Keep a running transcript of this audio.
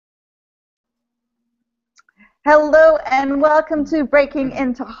Hello and welcome to Breaking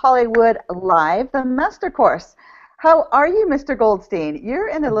into Hollywood Live, the Master Course. How are you, Mr. Goldstein? You're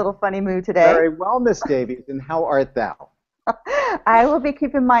in a little funny mood today. Very well, Miss Davies, and how art thou? I will be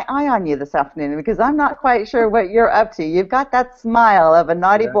keeping my eye on you this afternoon because I'm not quite sure what you're up to. You've got that smile of a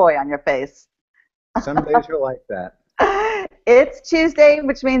naughty boy on your face. Some days you're like that. It's Tuesday,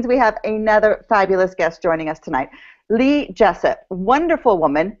 which means we have another fabulous guest joining us tonight. Lee Jessup, wonderful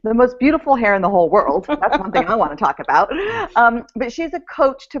woman, the most beautiful hair in the whole world. That's one thing I want to talk about. But she's a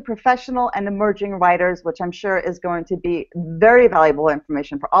coach to professional and emerging writers, which I'm sure is going to be very valuable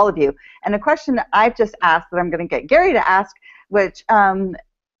information for all of you. And a question that I've just asked that I'm going to get Gary to ask, which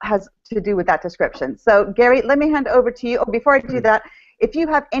has to do with that description. So, Gary, let me hand over to you. Oh, before I do that, if you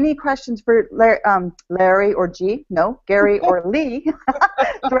have any questions for Larry or Gary or Lee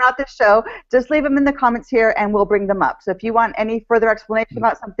throughout the show, just leave them in the comments here and we'll bring them up. So if you want any further explanation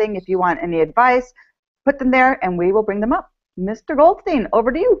about something, if you want any advice, put them there and we will bring them up. Mr. Goldstein,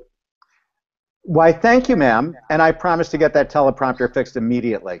 over to you. Why, thank you, ma'am. And I promise to get that teleprompter fixed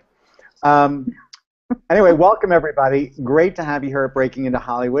immediately. Anyway, welcome everybody. Great to have you here at Breaking into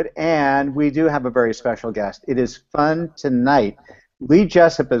Hollywood. And we do have a very special guest. It is fun tonight. Lee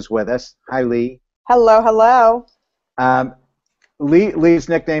Jessup is with us. Hi, Lee. Hello, hello. Lee's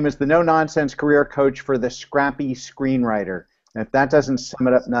nickname is the no-nonsense career coach for the scrappy screenwriter. And if that doesn't sum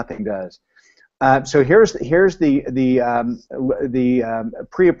it up, nothing does. So here's the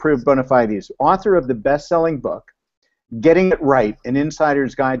pre-approved bona fides. Author of the best-selling book, Getting It Right, An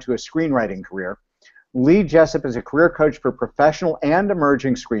Insider's Guide to a Screenwriting Career, Lee Jessup is a career coach for professional and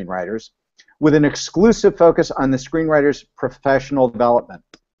emerging screenwriters, with an exclusive focus on the screenwriter's professional development.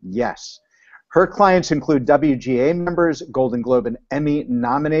 Yes. Her clients include WGA members, Golden Globe and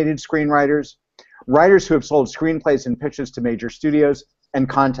Emmy-nominated screenwriters, writers who have sold screenplays and pitches to major studios, and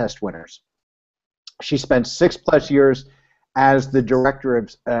contest winners. She spent 6+ years as the director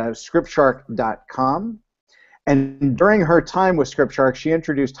of ScriptShark.com, and during her time with ScriptShark, she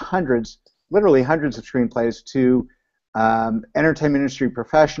introduced literally hundreds of screenplays to entertainment industry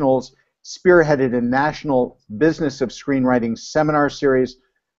professionals, spearheaded a national business of screenwriting seminar series,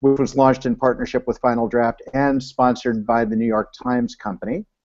 which was launched in partnership with Final Draft and sponsored by the New York Times Company.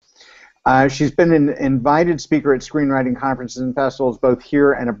 She's been an invited speaker at screenwriting conferences and festivals both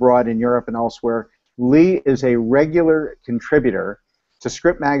here and abroad in Europe and elsewhere. Lee is a regular contributor to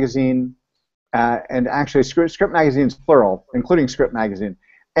Script Magazine, and actually Script Magazine's plural, including Script Magazine,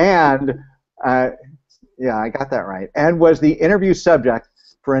 and yeah, I got that right, and was the interview subject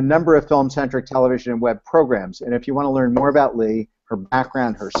for a number of film-centric television and web programs. And if you want to learn more about Lee, her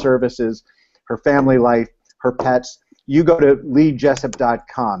background, her services, her family life, her pets, you go to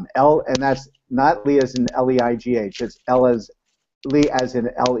leejessup.com. And that's not Lee as in L-E-I-G-H, it's Lee as in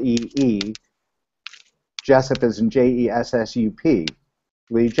L-E-E, Jessup as in J-E-S-S-U-P,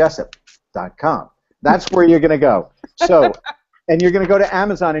 leejessup.com. That's where you're going to go. So, and you're going to go to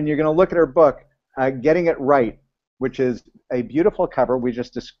Amazon and you're going to look at her book, Getting It Right, which is a beautiful cover. We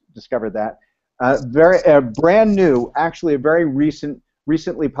just discovered that. Brand new, actually a very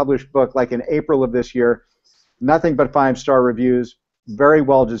recently published book, like in April of this year. Nothing but 5-star reviews. Very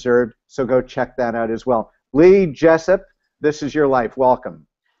well deserved. So go check that out as well. Lee Jessup, this is your life. Welcome.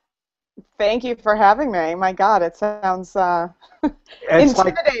 Thank you for having me. My God, it sounds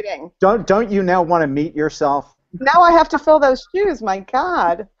intimidating. Like, don't you now want to meet yourself? Now I have to fill those shoes. My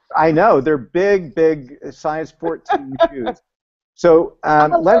God. I know, they're big, size 14 shoes. So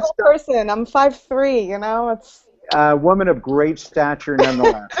I'm a little person. I'm 5'3", you know. It's a woman of great stature,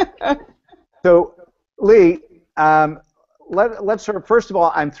 nonetheless. So, Lee, let's sort of, first of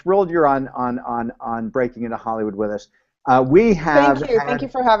all, I'm thrilled you're on Breaking into Hollywood with us. Thank you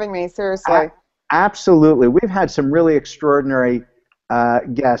for having me. Seriously. Absolutely, we've had some really extraordinary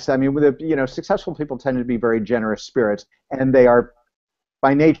guests. I mean, successful people tend to be very generous spirits, and they are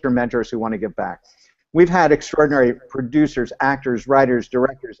by nature mentors who want to give back. We've had extraordinary producers, actors, writers,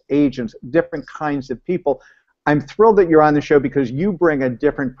 directors, agents, different kinds of people. I'm thrilled that you're on the show because you bring a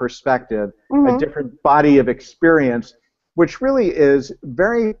different perspective, a different body of experience, which really is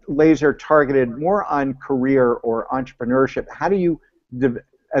very laser targeted, more on career or entrepreneurship. How do you,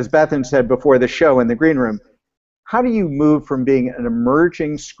 as Bethan said before the show in the green room, how do you move from being an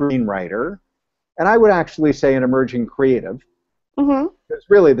emerging screenwriter, and I would actually say an emerging creative, because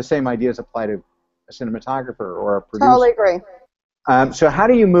really the same ideas apply to a cinematographer or a producer. Totally agree. So how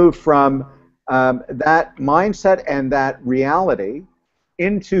do you move from that mindset and that reality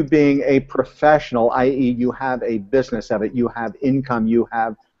into being a professional, i.e. you have a business of it, you have income, you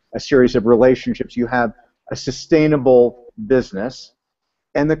have a series of relationships, you have a sustainable business,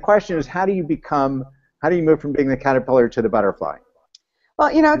 And the question is, how do you become How do you move from being the caterpillar to the butterfly? Well,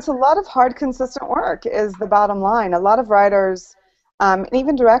 it's a lot of hard, consistent work is the bottom line. A lot of writers, and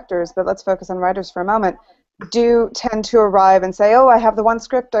even directors, but let's focus on writers for a moment, do tend to arrive and say, oh, I have the one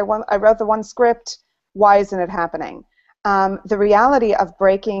script, I wrote the one script, why isn't it happening? The reality of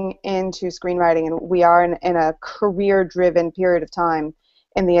breaking into screenwriting, and we are in a career-driven period of time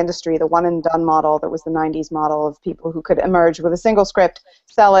in the industry, the one-and-done model that was the 90s model of people who could emerge with a single script,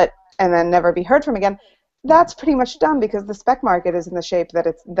 sell it, and then never be heard from again, that's pretty much done because the spec market is in the shape that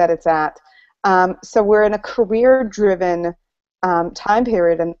it's at. So we're in a career-driven time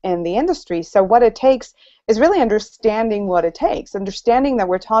period in the industry. So what it takes is really understanding what it takes, understanding that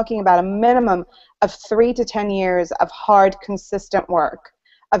we're talking about a minimum of 3 to 10 years of hard, consistent work,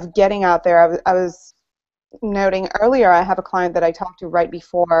 of getting out there. I was noting earlier, I have a client that I talked to right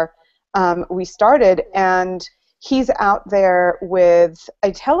before we started, and he's out there with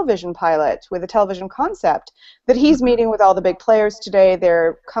a television pilot, with a television concept that he's meeting with all the big players today. There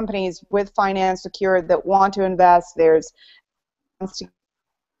are companies with finance secured that want to invest. There's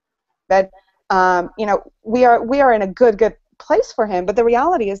that we are in a good place for him. But the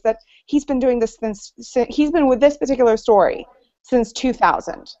reality is that he's been doing this since he's been with this particular story since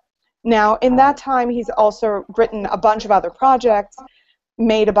 2000. Now, in that time, he's also written a bunch of other projects,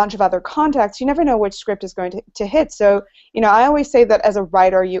 made a bunch of other contacts. You never know which script is going to hit. So, I always say that as a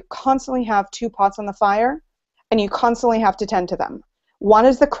writer, you constantly have 2 pots on the fire, and you constantly have to tend to them. One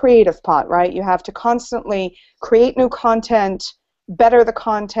is the creative pot, right? You have to constantly create new content, better the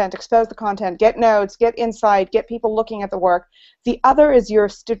content, expose the content, get notes, get insight, get people looking at the work. The other is your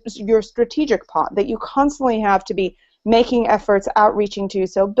strategic pot that you constantly have to be making efforts, outreaching to,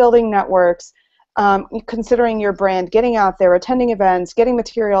 so building networks, considering your brand, getting out there, attending events, getting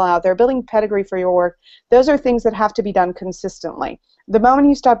material out there, building pedigree for your work. Those are things that have to be done consistently. The moment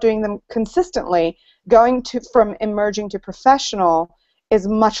you stop doing them consistently, going from emerging to professional is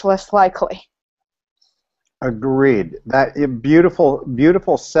much less likely. Agreed. That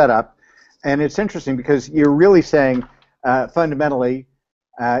beautiful setup, and it's interesting because you're really saying fundamentally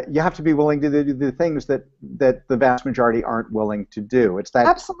you have to be willing to do the things that the vast majority aren't willing to do. It's that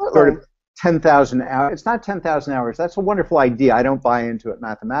Absolutely. sort of 10,000 hours. It's not 10,000 hours. That's a wonderful idea. I don't buy into it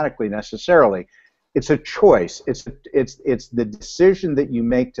mathematically necessarily. It's a choice. It's the decision that you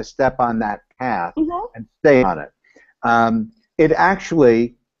make to step on that path and stay on it. It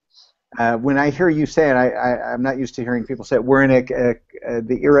actually, when I hear you say it, I'm not used to hearing people say it. We're in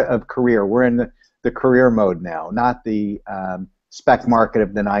the era of career. We're in the career mode now, not the spec market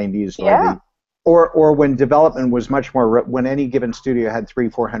of the 90s or when development was much more, when any given studio had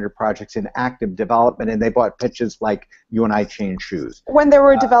 300-400 projects in active development and they bought pitches like you and I change shoes. When there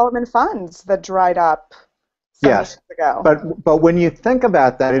were development funds that dried up years ago. But when you think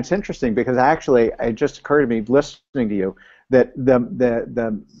about that, it's interesting because actually it just occurred to me listening to you that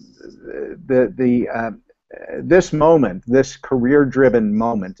this moment, this career-driven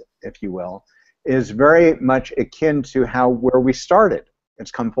moment, if you will, is very much akin to where we started. It's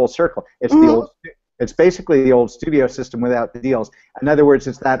come full circle. It's it's basically the old studio system without the deals. In other words,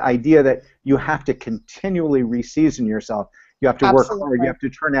 it's that idea that you have to continually reseason yourself. You have to work hard. You have to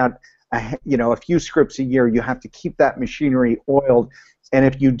turn out a few scripts a year. You have to keep that machinery oiled. And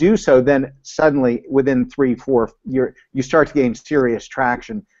if you do so, then suddenly within 3-4 years, you start to gain serious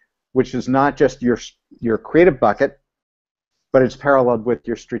traction, which is not just your creative bucket, but it's paralleled with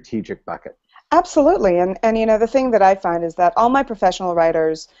your strategic bucket. Absolutely, and the thing that I find is that all my professional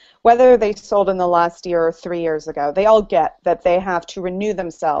writers, whether they sold in the last year or 3 years ago, they all get that they have to renew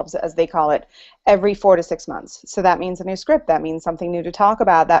themselves, as they call it, every 4 to 6 months. So that means a new script, that means something new to talk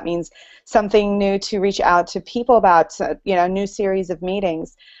about, that means something new to reach out to people about, new series of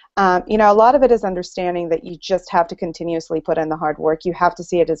meetings. A lot of it is understanding that you just have to continuously put in the hard work. You have to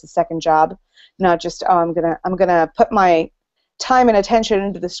see it as a second job, not just, I'm gonna put my time and attention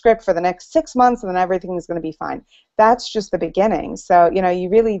into the script for the next 6 months and then everything's going to be fine. That's just the beginning. So, you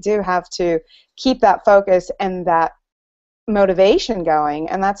really do have to keep that focus and that motivation going,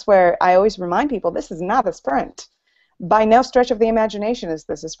 and that's where I always remind people this is not a sprint. By no stretch of the imagination is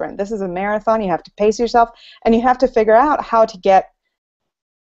this a sprint. This is a marathon. You have to pace yourself, and you have to figure out how to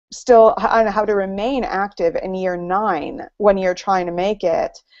remain active in year 9 when you're trying to make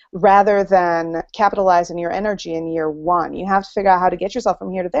it, rather than capitalize on your energy in year 1. You have to figure out how to get yourself from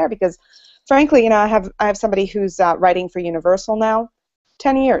here to there because, frankly, I have somebody who's writing for Universal now,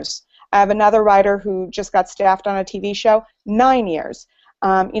 10 years. I have another writer who just got staffed on a TV show, 9 years.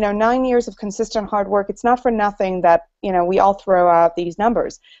 9 years of consistent hard work. It's not for nothing that, we all throw out these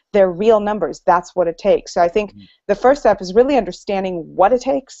numbers. They're real numbers. That's what it takes. So I think the first step is really understanding what it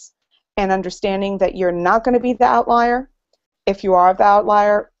takes and understanding that you're not going to be the outlier. If you are the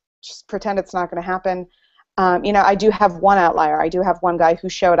outlier, just pretend it's not going to happen. I do have one outlier. I do have one guy who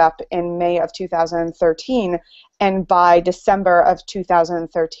showed up in May of 2013, and by December of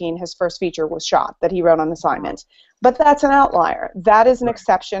 2013, his first feature was shot that he wrote on assignment. But that's an outlier. That is an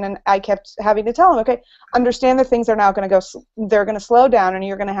exception, and I kept having to tell him, okay, understand that things are now going to they're going to slow down, and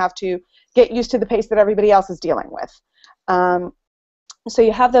you're going to have to get used to the pace that everybody else is dealing with. So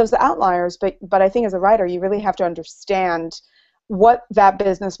you have those outliers, but I think as a writer, you really have to understand what that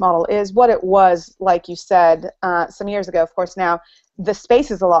business model is, what it was, like you said, some years ago. Of course, now the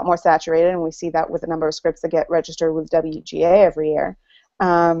space is a lot more saturated, and we see that with the number of scripts that get registered with WGA every year.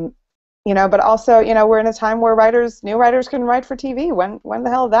 But also, we're in a time where new writers can write for TV. When the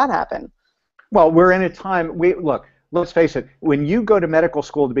hell did that happen? Well, we're in a time, look, let's face it, when you go to medical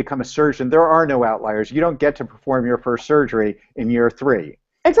school to become a surgeon, there are no outliers. You don't get to perform your first surgery in year 3.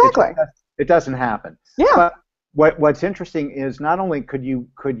 Exactly. It doesn't happen. Yeah. But what's interesting is not only could you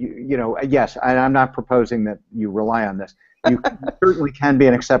yes, I'm not proposing that you rely on this. You certainly can be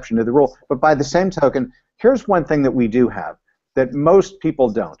an exception to the rule. But by the same token, here's one thing that we do have that most people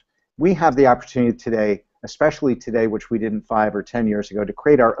don't. We have the opportunity today, especially today, which we didn't 5 or 10 years ago, to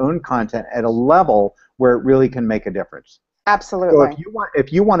create our own content at a level where it really can make a difference. Absolutely. So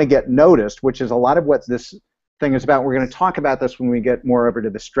if you want to get noticed, which is a lot of what this thing is about, we're going to talk about this when we get more over to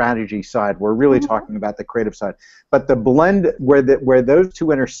the strategy side. We're really talking about the creative side. But the blend where those two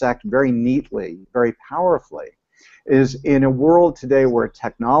intersect very neatly, very powerfully, is in a world today where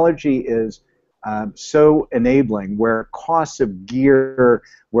technology is so enabling, where costs of gear,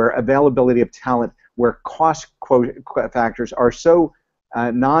 where availability of talent, where cost factors are so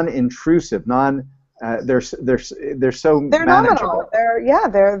non-intrusive, they're so they're manageable.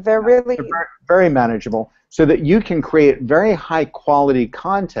 nominal. They're really very manageable, so that you can create very high quality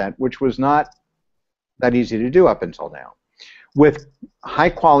content, which was not that easy to do up until now, with high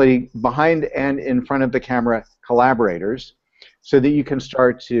quality behind and in front of the camera collaborators, so that you can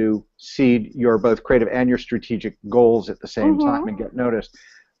start to seed your both creative and your strategic goals at the same time and get noticed.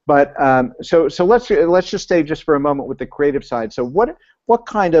 But so let's just stay just for a moment with the creative side. So what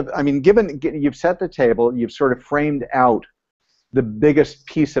kind of, given you've set the table, you've sort of framed out the biggest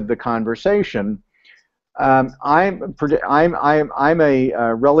piece of the conversation. I'm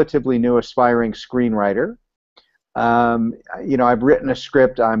a relatively new aspiring screenwriter. I've written a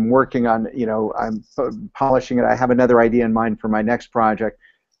script. I'm working on, I'm polishing it. I have another idea in mind for my next project.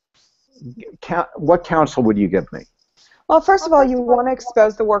 What counsel would you give me? Well, first of all, you want to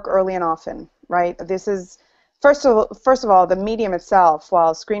expose the work early and often, right? This is, first of all, the medium itself,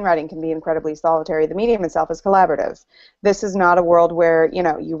 while screenwriting can be incredibly solitary, the medium itself is collaborative. This is not a world where,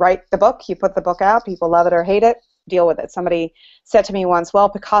 you write the book, you put the book out, people love it or hate it, deal with it. Somebody said to me once, well,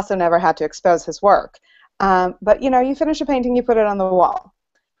 Picasso never had to expose his work. But, you finish a painting, you put it on the wall.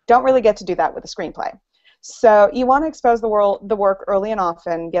 Don't really get to do that with a screenplay. So you want to expose the work early and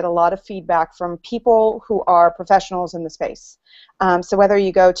often, get a lot of feedback from people who are professionals in the space. So whether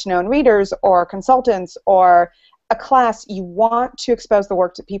you go to known readers or consultants or a class, you want to expose the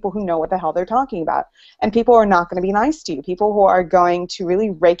work to people who know what the hell they're talking about. And people are not going to be nice to you. People who are going to really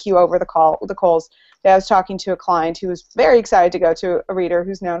rake you over the coals. I was talking to a client who was very excited to go to a reader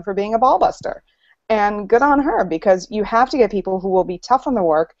who's known for being a ball buster. And good on her, because you have to get people who will be tough on the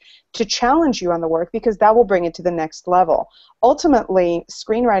work to challenge you on the work, because that will bring it to the next level. Ultimately,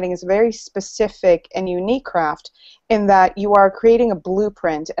 screenwriting is a very specific and unique craft in that you are creating a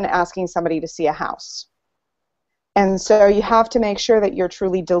blueprint and asking somebody to see a house. And so you have to make sure that you're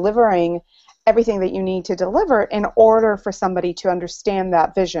truly delivering everything that you need to deliver in order for somebody to understand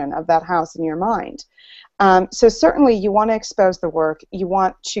that vision of that house in your mind. So certainly you want to expose the work, you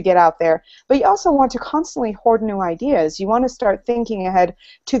want to get out there, but you also want to constantly hoard new ideas. You want to start thinking ahead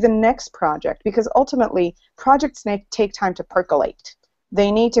to the next project, because ultimately projects take time to percolate.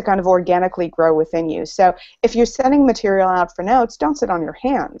 They need to kind of organically grow within you. So if you're sending material out for notes, don't sit on your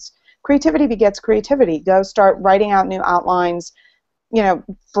hands. Creativity begets creativity. Go start writing out new outlines,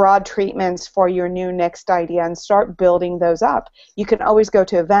 broad treatments for your new next idea, and start building those up. You can always go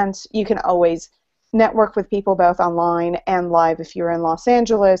to events. You can always network with people both online and live if you're in Los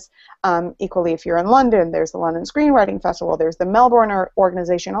Angeles. Equally, if you're in London, there's the London Screenwriting Festival. There's the Melbourne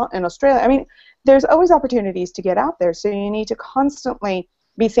organization in Australia. There's always opportunities to get out there. So you need to constantly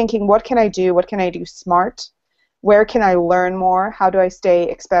be thinking, what can I do? What can I do smart? Where can I learn more? How do I stay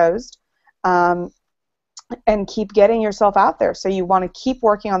exposed? And keep getting yourself out there. So you want to keep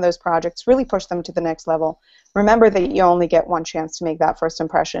working on those projects, really push them to the next level, remember that you only get one chance to make that first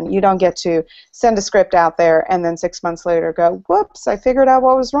impression. You don't get to send a script out there and then 6 months later go, whoops, I figured out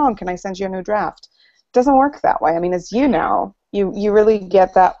what was wrong. Can I send you a new draft? It doesn't work that way. I mean, as you know, you really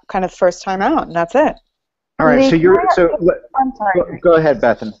get that kind of first time out, and that's it. All right, I'm sorry. Go ahead,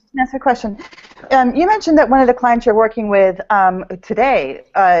 Bethan. That's a question. You mentioned that one of the clients you're working with today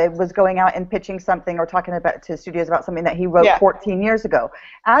was going out and pitching something or talking about to studios about something that he wrote 14 years ago.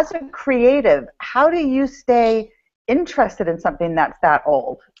 As a creative, how do you stay interested in something that's that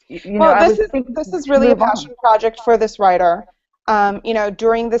old? This is really a passion project for this writer.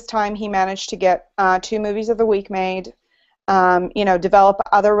 During this time, he managed to get 2 movies of the week made. Develop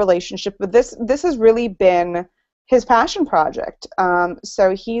other relationships, but this has really been his passion project.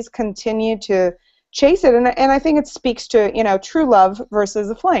 So he's continued to chase it, and I think it speaks to true love versus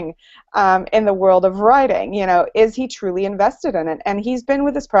a fling in the world of writing. Is he truly invested in it? And he's been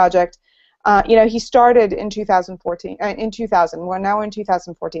with this project. He started in 2014. In 2000, we're now in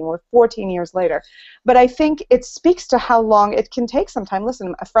 2014. We're 14 years later, but I think it speaks to how long it can take. Sometime.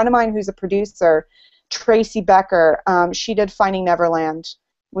 Listen, a friend of mine who's a producer, Tracy Becker, she did Finding Neverland,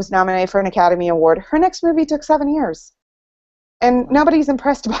 was nominated for an Academy Award. Her next movie took 7 years. And nobody's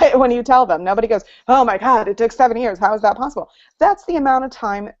impressed by it when you tell them. Nobody goes, oh my God, it took 7 years. How is that possible? That's the amount of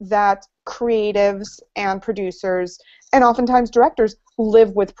time that creatives and producers and oftentimes directors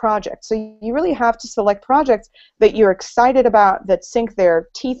live with projects. So you really have to select projects that you're excited about, that sink their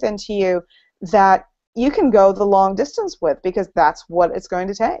teeth into you, that you can go the long distance with, because that's what it's going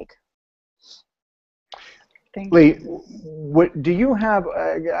to take. Lee, what do you have?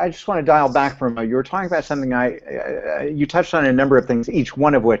 I just want to dial back for a moment. You were talking about something. You touched on a number of things, each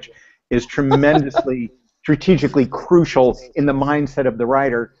one of which is tremendously strategically crucial in the mindset of the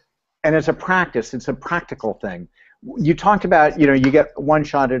writer. And as a practice, it's a practical thing. You talked about, you get one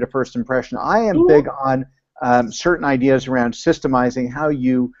shot at a first impression. I am big on certain ideas around systemizing how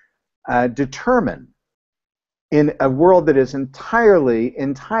you determine in a world that is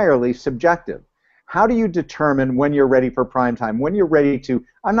entirely subjective. How do you determine when you're ready for prime time? When you're ready to,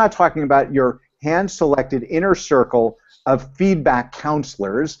 I'm not talking about your hand-selected inner circle of feedback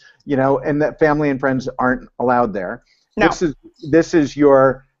counselors, and that family and friends aren't allowed there. No. This is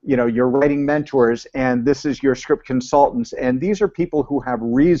your, your writing mentors, and this is your script consultants, and these are people who have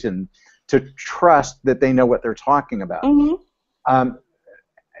reason to trust that they know what they're talking about. Mm-hmm.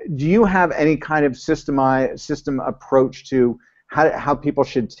 Do you have any kind of system approach to how people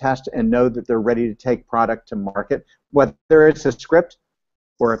should test and know that they're ready to take product to market, whether it's a script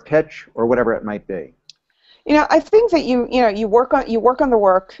or a pitch or whatever it might be? I think that you work on the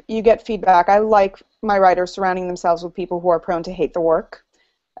work, you get feedback. I like my writers surrounding themselves with people who are prone to hate the work.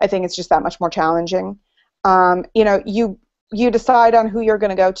 I think it's just that much more challenging. You decide on who you're going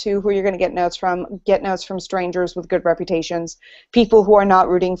to go to, who you're going to get notes from strangers with good reputations, people who are not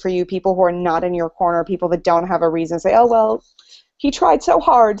rooting for you, people who are not in your corner, people that don't have a reason to say, oh well, he tried so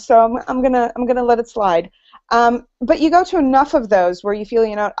hard, so I'm gonna let it slide. But you go to enough of those where you feel,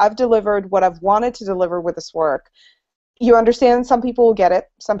 I've delivered what I've wanted to deliver with this work. You understand some people will get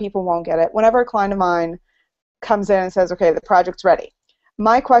it, some people won't get it. Whenever a client of mine comes in and says, okay, the project's ready,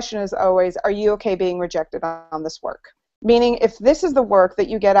 my question is always, are you okay being rejected on this work? Meaning, if this is the work that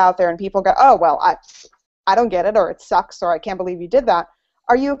you get out there and people go, oh, well, I don't get it, or it sucks, or I can't believe you did that,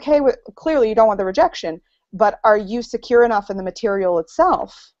 are you okay with, clearly you don't want the rejection, but are you secure enough in the material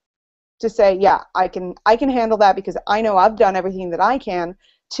itself to say, yeah, I can handle that because I know I've done everything that I can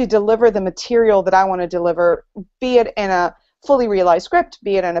to deliver the material that I want to deliver, be it in a fully realized script,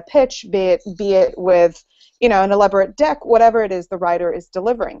 be it in a pitch, be it with an elaborate deck, whatever it is the writer is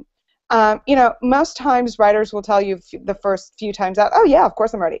delivering. Most times writers will tell you the first few times out, oh yeah, of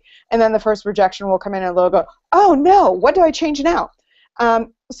course I'm ready, and then the first rejection will come in and they'll go, oh no, what do I change now?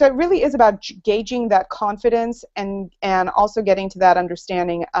 So it really is about gauging that confidence and also getting to that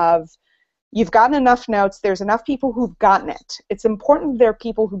understanding of you've gotten enough notes, there's enough people who've gotten it. It's important there are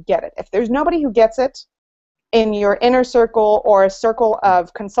people who get it. If there's nobody who gets it in your inner circle or a circle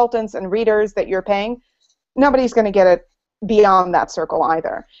of consultants and readers that you're paying, nobody's going to get it beyond that circle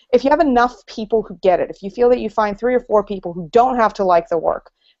either. If you have enough people who get it, if you feel that you find 3 or 4 people who don't have to like the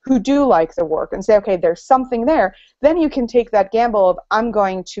work, who do like the work, and say, okay, there's something there, then you can take that gamble of, I'm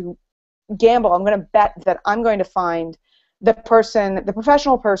going to bet that I'm going to find the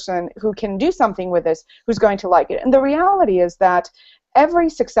professional person who can do something with this, who's going to like it. And the reality is that every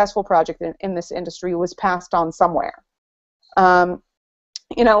successful project in this industry was passed on somewhere.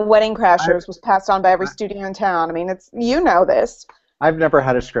 Wedding Crashers was passed on by every studio in town. I mean, this. I've never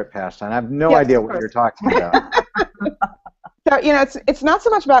had a script passed on. I have no idea what you're talking about. So, it's not so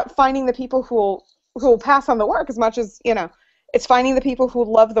much about finding the people who will will pass on the work as much as, it's finding the people who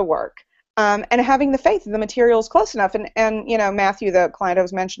love the work. And having the faith that the material is close enough. And Matthew, the client I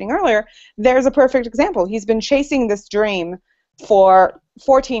was mentioning earlier, there's a perfect example. He's been chasing this dream for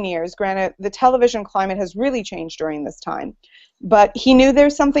 14 years. Granted, the television climate has really changed during this time. But he knew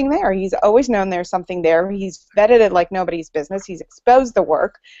there's something there. He's always known there's something there. He's vetted it like nobody's business. He's exposed the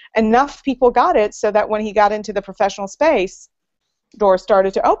work. Enough people got it so that when he got into the professional space, doors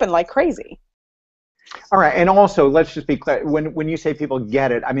started to open like crazy. All right, and also let's just be clear. When you say people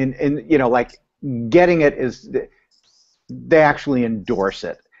get it, I mean, like getting it is they actually endorse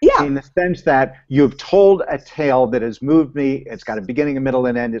it. Yeah. In the sense that you've told a tale that has moved me. It's got a beginning, a middle,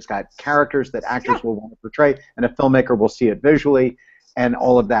 and end. It's got characters that actors will want to portray, and a filmmaker will see it visually, and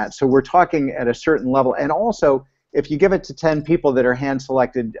all of that. So we're talking at a certain level. And also, if you give it to 10 people that are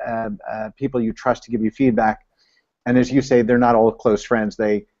hand-selected people you trust to give you feedback, and as you say, they're not all close friends.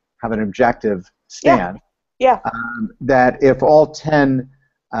 They have an objective stand. Yeah. That if all 10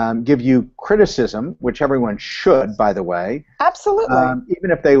 give you criticism, which everyone should, by the way. Absolutely.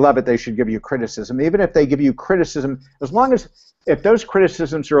 Even if they love it, they should give you criticism. Even if they give you criticism, as long as if those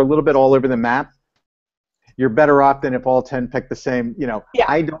criticisms are a little bit all over the map, you're better off than if all 10 pick the same.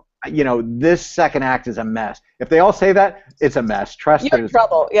 I don't. This second act is a mess. If they all say that, it's a mess. Trust me. You're in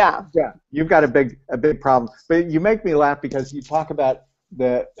trouble. Yeah. Yeah. You've got a big problem. But you make me laugh because you talk about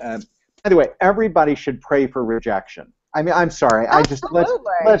the. By the way, everybody should pray for rejection. I mean, I'm sorry.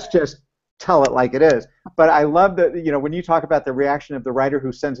 Let's just tell it like it is. But I love that, when you talk about the reaction of the writer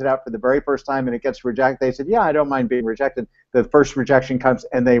who sends it out for the very first time and it gets rejected, they said, yeah, I don't mind being rejected. The first rejection comes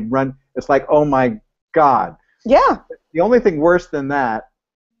and they run. It's like, oh my God. Yeah. The only thing worse than that,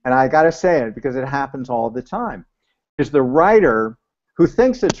 and I got to say it because it happens all the time, is the writer who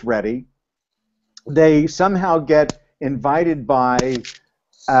thinks it's ready, they somehow get invited by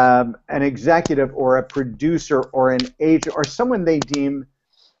an executive or a producer or an agent or someone they deem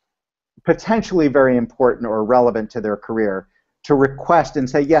potentially very important or relevant to their career to request and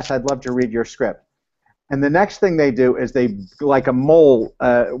say, yes, I'd love to read your script. And the next thing they do is they, like a mole,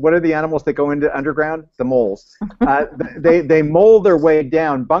 what are the animals that go into underground? The moles. They mole their way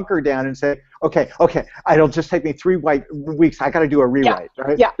down, bunker down, and say, okay, it'll just take me 3 weeks. I got to do a rewrite. Yeah.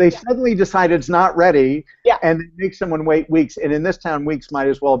 Right? Yeah. They suddenly decide it's not ready, yeah. and they make someone wait weeks. And in this town, weeks might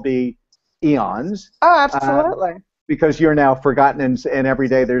as well be eons. Oh, absolutely. Because you're now forgotten, and every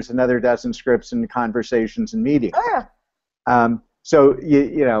day there's another dozen scripts and conversations and meetings. Oh, yeah. So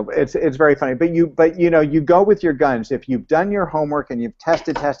it's very funny, but you go with your guns. If you've done your homework and you've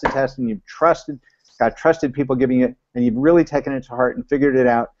tested, and you've got trusted people giving it, and you've really taken it to heart and figured it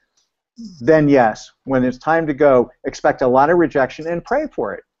out, then yes, when it's time to go, expect a lot of rejection and pray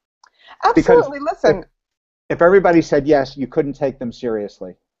for it. Absolutely. Listen, if everybody said yes, you couldn't take them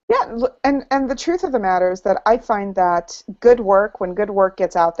seriously. Yeah, and the truth of the matter is that I find that when good work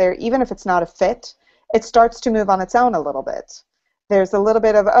gets out there, even if it's not a fit, it starts to move on its own a little bit. There's a little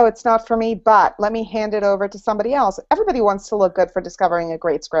bit of, oh, it's not for me, but let me hand it over to somebody else. Everybody wants to look good for discovering a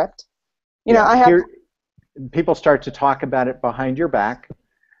great script. People start to talk about it behind your back.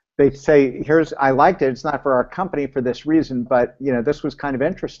 They say, I liked it. It's not for our company for this reason, but this was kind of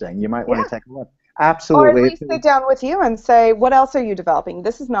interesting. You might want to take a look. Absolutely. Or at least sit down with you and say, what else are you developing?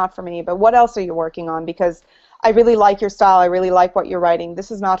 This is not for me, but what else are you working on? Because I really like your style. I really like what you're writing.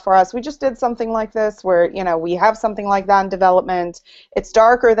 This is not for us. We just did something like this where, we have something like that in development. It's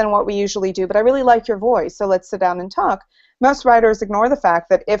darker than what we usually do, but I really like your voice, so let's sit down and talk. Most writers ignore the fact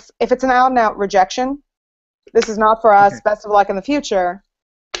that if it's an out-and-out rejection, this is not for us, best of luck in the future,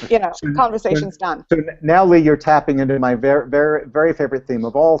 conversation's done. So now, Lee, you're tapping into my very, very, very favorite theme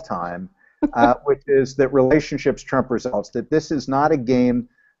of all time, which is that relationships trump results, that this is not a game,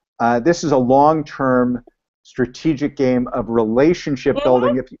 this is a long-term strategic game of relationship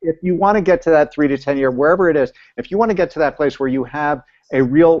building. If you want to get to that 3 to 10 year, wherever it is, if you want to get to that place where you have a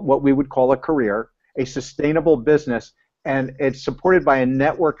real, what we would call a career, a sustainable business, and it's supported by a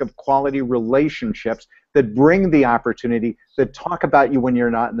network of quality relationships that bring the opportunity, that talk about you when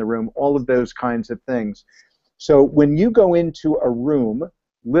you're not in the room, all of those kinds of things. So when you go into a room,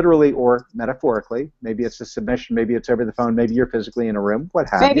 literally or metaphorically, maybe it's a submission, maybe it's over the phone, maybe you're physically in a room, what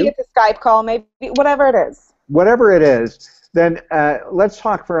have you. Maybe it's a Skype call, maybe whatever it is. Whatever it is, then let's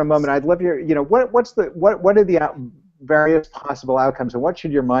talk for a moment. I'd love your, what are the various possible outcomes, and what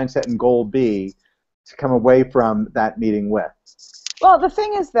should your mindset and goal be to come away from that meeting with? Well, the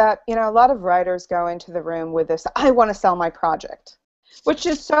thing is that, a lot of writers go into the room with this, I want to sell my project, which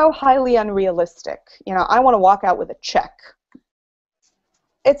is so highly unrealistic. I want to walk out with a check.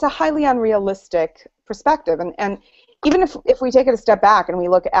 It's a highly unrealistic perspective, and even if we take it a step back and we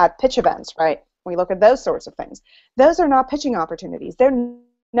look at pitch events, right? We look at those sorts of things. Those are not pitching opportunities. They're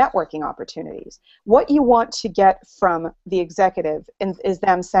networking opportunities. What you want to get from the executive is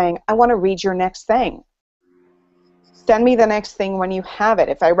them saying, I want to read your next thing. Send me the next thing when you have it.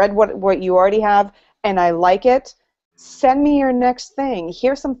 If I read what you already have and I like it, send me your next thing.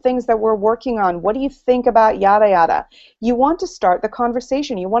 Here's some things that we're working on. What do you think about yada yada? You want to start the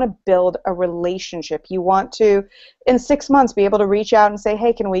conversation. You want to build a relationship. You want to, in 6 months, be able to reach out and say,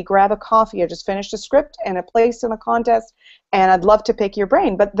 hey, can we grab a coffee? I just finished a script and a place in a contest, and I'd love to pick your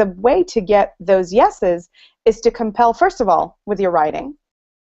brain. But the way to get those yeses is to compel, first of all, with your writing.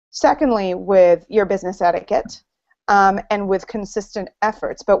 Secondly, with your business etiquette. And with consistent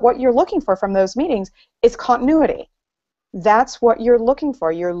efforts. But what you're looking for from those meetings is continuity. That's what you're looking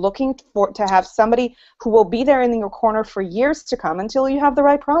for. You're looking to have somebody who will be there in your corner for years to come until you have the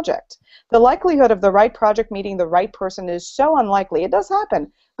right project. The likelihood of the right project meeting the right person is so unlikely. It does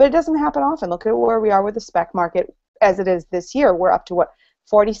happen, but it doesn't happen often. Look at where we are with the spec market as it is this year. We're up to, what,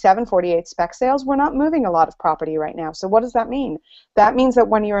 47, 48 spec sales? We're not moving a lot of property right now. So what does that mean? That means that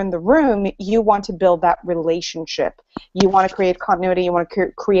when you're in the room, you want to build that relationship. You want to create continuity. You want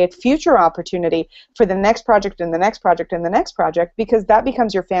to create future opportunity for the next project and the next project and the next project, because that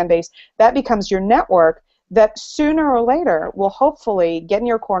becomes your fan base. That becomes your network that sooner or later will hopefully get in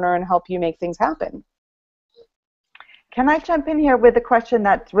your corner and help you make things happen. Can I jump in here with a question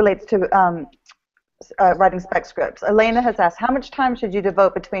that relates to writing spec scripts? Elena has asked, how much time should you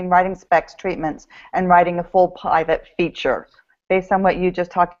devote between writing specs treatments and writing a full pilot feature? Based on what you just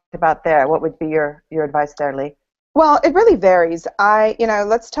talked about there, what would be your advice there, Lee? Well, it really varies.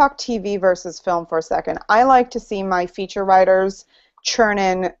 Let's talk TV versus film for a second. I like to see my feature writers churn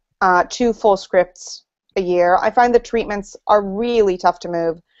in 2 full scripts a year. I find the treatments are really tough to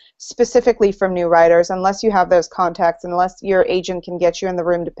move, specifically from new writers, unless you have those contacts, unless your agent can get you in the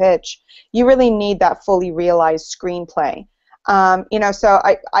room to pitch. You really need that fully realized screenplay. So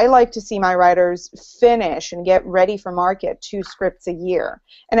I like to see my writers finish and get ready for market 2 scripts a year.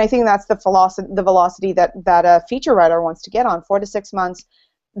 And I think that's the velocity that a feature writer wants to get on, 4 to 6 months.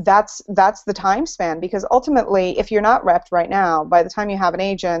 That's the time span, because ultimately, if you're not repped right now, by the time you have an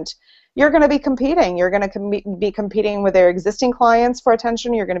agent, you're going to be competing. You're going to be competing with their existing clients for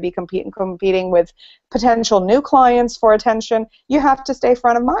attention. You're going to be competing with potential new clients for attention. You have to stay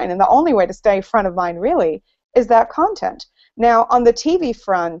front of mind, and the only way to stay front of mind really is that content. Now, on the TV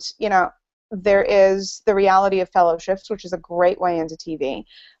front, there is the reality of fellowships, which is a great way into TV,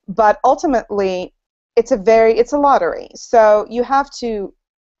 but ultimately, it's a lottery. So you have to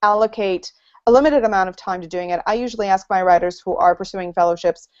allocate a limited amount of time to doing it. I usually ask my writers who are pursuing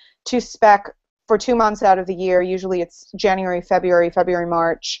fellowships to spec for 2 months out of the year. Usually it's January, February,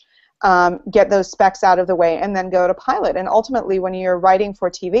 March. Get those specs out of the way and then go to pilot. And ultimately, when you're writing for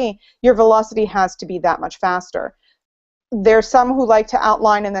TV, your velocity has to be that much faster. There's some who like to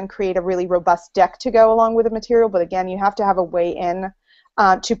outline and then create a really robust deck to go along with the material, but again, you have to have a way in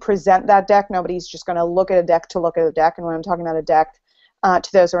to present that deck. Nobody's just going to look at a deck to look at a deck. And when I'm talking about a deck,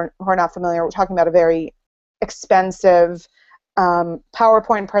 to those who are not familiar, we're talking about a very expensive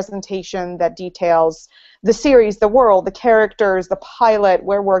PowerPoint presentation that details the series, the world, the characters, the pilot,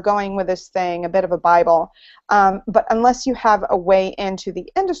 where we're going with this thing, a bit of a Bible. But unless you have a way into the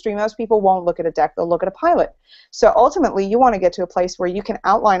industry, most people won't look at a deck, they'll look at a pilot. So ultimately, you want to get to a place where you can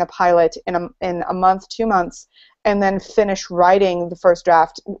outline a pilot in a month, 2 months, and then finish writing the first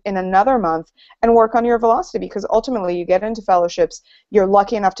draft in another month and work on your velocity, because ultimately you get into fellowships, you're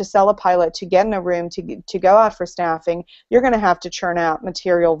lucky enough to sell a pilot, to get in a room, to go out for staffing, you're going to have to churn out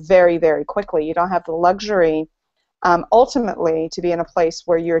material very, very quickly. You don't have the luxury ultimately to be in a place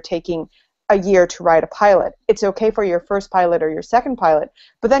where you're taking a year to write a pilot. It's okay for your first pilot or your second pilot,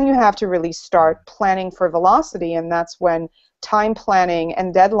 but then you have to really start planning for velocity, and that's when time planning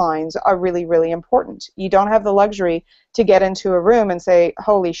and deadlines are really, really important. You don't have the luxury to get into a room and say,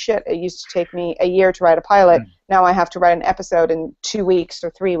 holy shit, it used to take me a year to write a pilot, now I have to write an episode in 2 weeks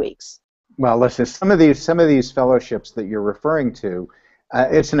or 3 weeks. Well, listen, some of these fellowships that you're referring to,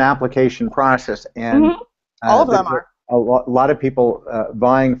 it's an application process, and all of them are. A lot of people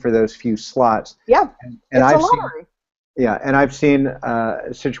vying for those few slots. Yeah, and it's I've a lottery. And I've seen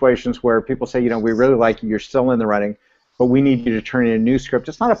we where people say, we really like you, you're still in the running, but we need you to turn in a new script.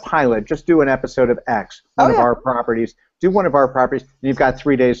 It's not a pilot. Just do an episode of X, one of our properties. Do one of our properties, and you've got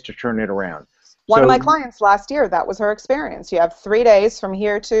 3 days to turn it around. One of my clients last year, that was her experience. You have 3 days from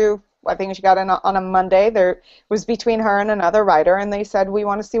here to, I think she got in on a Monday. There was between her and another writer, and they said, we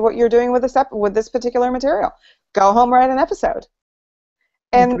want to see what you're doing with this particular material. Go home, write an episode.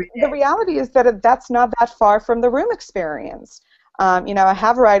 And the reality is that that's not that far from the room experience. I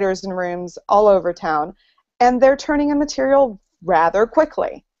have writers in rooms all over town, and they're turning in material rather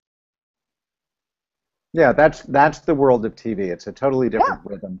quickly. Yeah, that's the world of TV. It's a totally different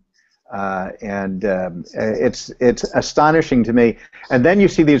rhythm, and it's astonishing to me. And then you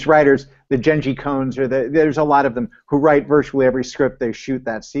see these writers, the Genji Cones, there's a lot of them who write virtually every script they shoot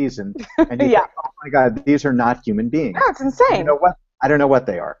that season, and you think, oh my God, these are not human beings. No, it's insane. You know what? I don't know what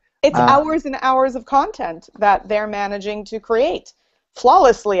they are. It's hours and hours of content that they're managing to create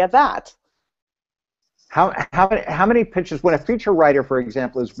flawlessly at that. How many pitches, when a feature writer, for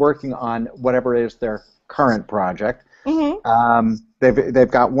example, is working on whatever is their current project,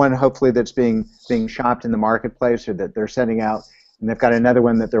 they've got one hopefully that's being shopped in the marketplace or that they're sending out, and they've got another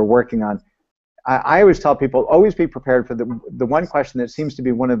one that they're working on. I always tell people, always be prepared for the one question that seems to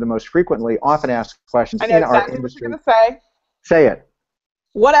be one of the most frequently often asked questions in our industry. What you're gonna say. Say it.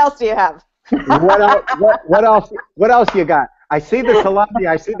 What else do you have? What else you got? I see the salami,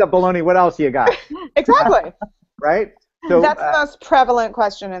 I see the bologna, what else you got? Exactly. Right? So that's the most prevalent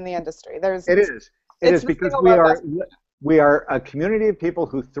question in the industry. It is because we are a community of people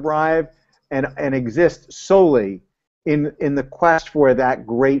who thrive and exist solely in the quest for that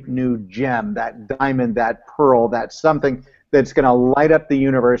great new gem, that diamond, that pearl, that something that's going to light up the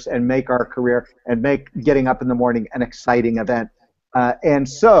universe and make our career and make getting up in the morning an exciting event. And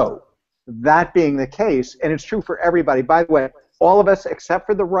so, that being the case, and it's true for everybody, by the way, all of us except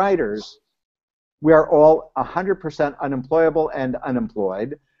for the writers, we are all 100% unemployable and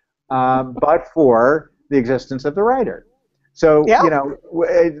unemployed, but for the existence of the writer. So,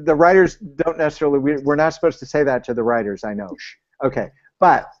 the writers don't necessarily, we're not supposed to say that to the writers, I know. Okay,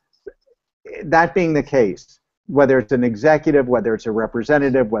 but that being the case, whether it's an executive, whether it's a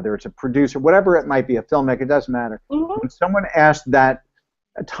representative, whether it's a producer, whatever it might be, a filmmaker, it doesn't matter. When someone asks that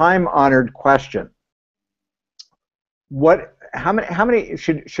time-honored question, how many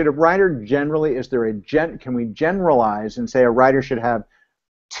should a writer generally, can we generalize and say a writer should have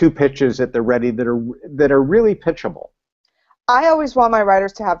 2 pitches at the ready that are really pitchable? I always want my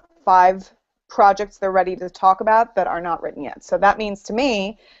writers to have 5 projects they're ready to talk about that are not written yet. So that means to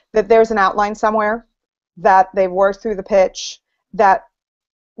me that there's an outline somewhere, that they've worked through the pitch, that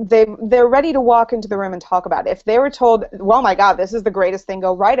they're ready to walk into the room and talk about it. If they were told, well, my God, this is the greatest thing,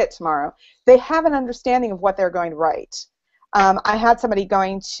 go write it tomorrow, they have an understanding of what they're going to write. I had somebody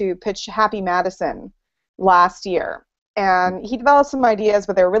going to pitch Happy Madison last year, and he developed some ideas,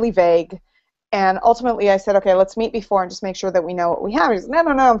 but they were really vague. And ultimately I said, okay, let's meet before and just make sure that we know what we have. He said, no,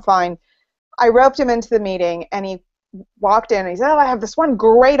 I'm fine. I roped him into the meeting, and he walked in, and he said, oh, I have this one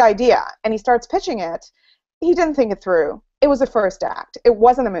great idea. And he starts pitching it. He didn't think it through. It was a first act. It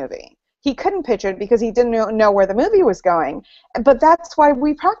wasn't a movie. He couldn't pitch it because he didn't know where the movie was going. But that's why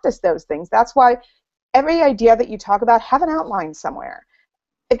we practice those things. That's why every idea that you talk about, have an outline somewhere.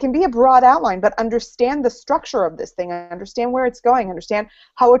 It can be a broad outline, but understand the structure of this thing, understand where it's going, understand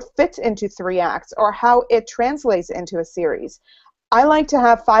how it fits into 3 acts or how it translates into a series. I like to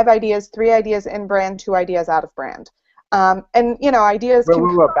have 5 ideas, 3 ideas in brand, 2 ideas out of brand. And, ideas can...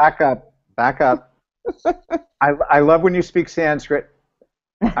 Whoa, back up. I love when you speak Sanskrit.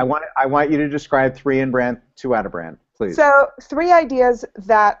 I want you to describe 3 in brand, 2 out of brand, please. So 3 ideas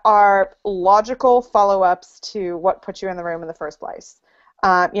that are logical follow-ups to what put you in the room in the first place.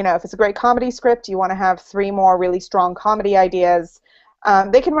 If it's a great comedy script, you want to have 3 more really strong comedy ideas.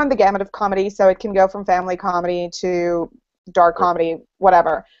 They can run the gamut of comedy, so it can go from family comedy to dark comedy,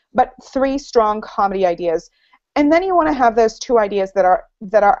 whatever. But 3 strong comedy ideas. And then you want to have those 2 ideas that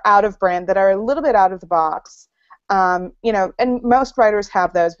are out of brand, that are a little bit out of the box. And most writers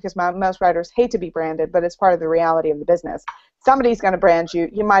have those because most writers hate to be branded, but it's part of the reality of the business. Somebody's going to brand you.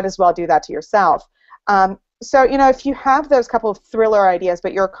 You might as well do that to yourself. So, if you have those couple of thriller ideas,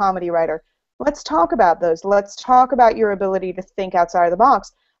 but you're a comedy writer, let's talk about those. Let's talk about your ability to think outside of the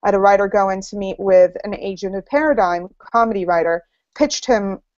box. I had a writer go in to meet with an agent at Paradigm, comedy writer, pitched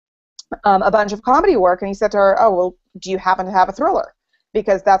him a bunch of comedy work, and he said to her, oh, well, do you happen to have a thriller?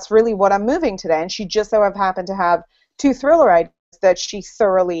 Because that's really what I'm moving today. And she just so happened to have 2 thriller ideas that she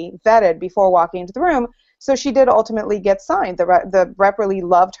thoroughly vetted before walking into the room. So she did ultimately get signed. The rep really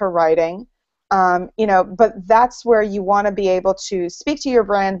loved her writing. But that's where you want to be able to speak to your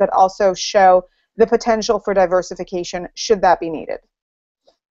brand, but also show the potential for diversification should that be needed.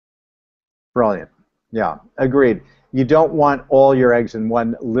 Brilliant. Yeah, agreed. You don't want all your eggs in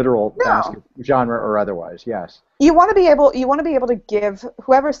one literal basket, genre or otherwise. Yes. You want to be able to give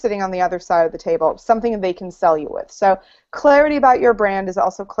whoever's sitting on the other side of the table something they can sell you with. So clarity about your brand is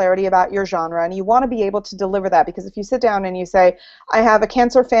also clarity about your genre, and you want to be able to deliver that, because if you sit down and you say, I have a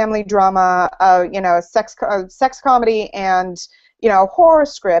cancer family drama, a sex comedy, and a horror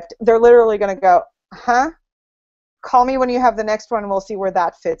script, they're literally going to go, huh? Call me when you have the next one, and we'll see where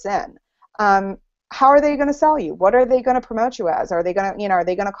that fits in. How are they going to sell you? What are they going to promote you as? Are they going to, are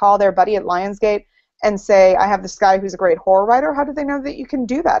they going to call their buddy at Lionsgate and say, I have this guy who's a great horror writer? How do they know that you can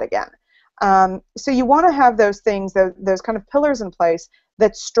do that again? So you want to have those things, those kind of pillars in place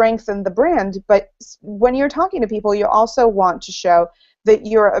that strengthen the brand. But when you're talking to people, you also want to show that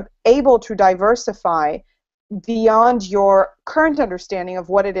you're able to diversify beyond your current understanding of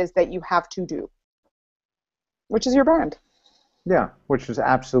what it is that you have to do, which is your brand. Yeah, which is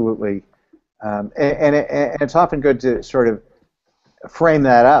absolutely, and it's often good to sort of frame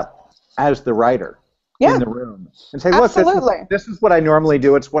that up as the writer in the room and say, look, this is what I normally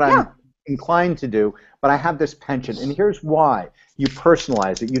do. It's what I'm inclined to do, but I have this penchant, and here's why. You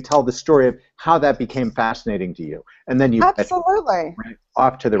personalize it. You tell the story of how that became fascinating to you, and then you absolutely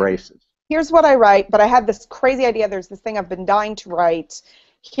off to the races. Here's what I write, but I had this crazy idea. There's this thing I've been dying to write.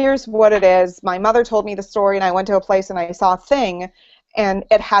 Here's what it is. My mother told me the story, and I went to a place and I saw a thing, and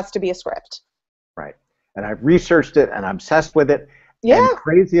it has to be a script. Right. And I've researched it, and I'm obsessed with it. Yeah. And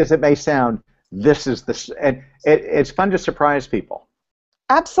crazy as it may sound, this is the, and it's fun to surprise people.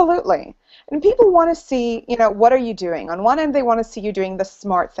 Absolutely. And people want to see, what are you doing? On one end, they want to see you doing the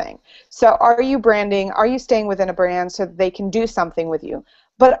smart thing. So are you branding? Are you staying within a brand so that they can do something with you?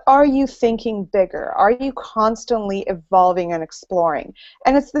 But are you thinking bigger? Are you constantly evolving and exploring?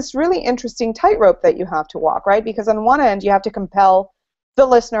 And it's this really interesting tightrope that you have to walk, right? Because on one end, you have to compel the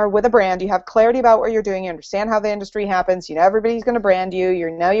listener with a brand. You have clarity about what you're doing. You understand how the industry happens. Everybody's going to brand you. You're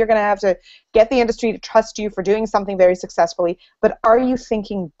going to have to get the industry to trust you for doing something very successfully. But are you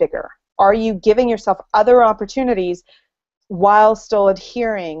thinking bigger? Are you giving yourself other opportunities while still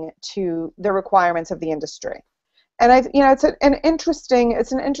adhering to the requirements of the industry? And it's an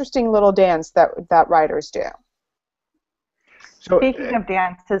interesting little dance that writers do. So, speaking of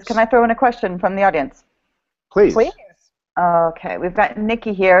dances, can I throw in a question from the audience? Please. Okay, we've got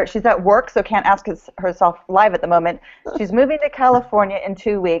Nikki here. She's at work, so can't ask herself live at the moment. She's moving to California in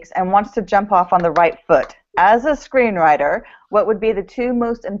 2 weeks and wants to jump off on the right foot. As a screenwriter, what would be the 2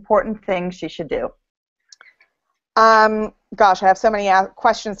 most important things she should do? Gosh, I have so many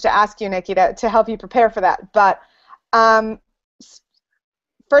questions to ask you, Nikki, to help you prepare for that. But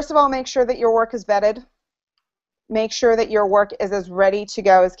first of all, make sure that your work is vetted. Make sure that your work is as ready to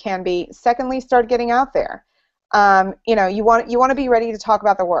go as can be. Secondly, start getting out there. You want to be ready to talk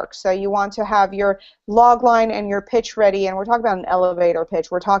about the work. So you want to have your log line and your pitch ready. And we're talking about an elevator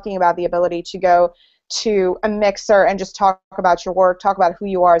pitch. We're talking about the ability to go to a mixer and just talk about your work, talk about who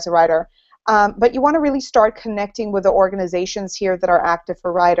you are as a writer. But you want to really start connecting with the organizations here that are active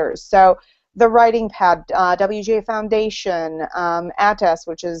for writers. So the Writing Pad, WGA Foundation, ATS,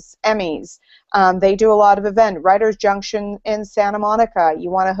 which is Emmys. They do a lot of events. Writers Junction in Santa Monica.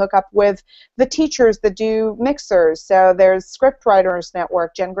 You want to hook up with the teachers that do mixers. So there's Script Writers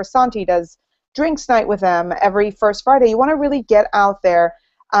Network. Jen Grisanti does Drinks Night with them every first Friday. You want to really get out there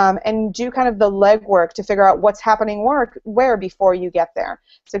and do kind of the legwork to figure out what's happening where before you get there.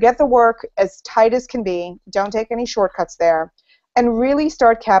 So get the work as tight as can be. Don't take any shortcuts there. And really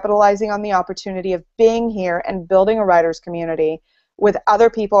start capitalizing on the opportunity of being here and building a writers community with other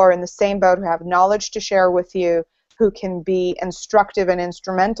people who are in the same boat, who have knowledge to share with you, who can be instructive and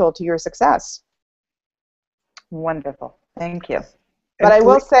instrumental to your success. Wonderful. Thank you. But I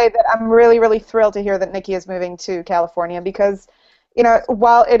will say that I'm really, really thrilled to hear that Nikki is moving to California because,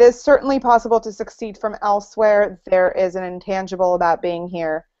 while it is certainly possible to succeed from elsewhere, there is an intangible about being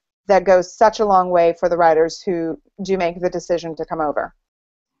here that goes such a long way for the writers who do make the decision to come over.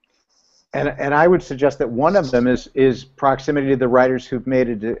 And I would suggest that one of them is proximity to the writers who've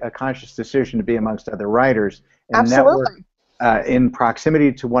made a conscious decision to be amongst other writers and Absolutely. network in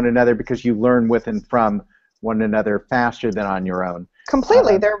proximity to one another, because you learn with and from one another faster than on your own.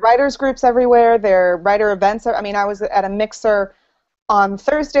 Completely. There are writers groups everywhere. There are writer events. I mean, I was at a mixer on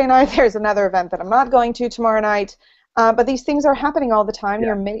Thursday night. There's another event that I'm not going to tomorrow night. But these things are happening all the time. Yeah.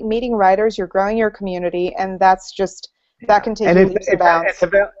 You're meeting writers, you're growing your community, and that's just, that can take you leaps and bounds.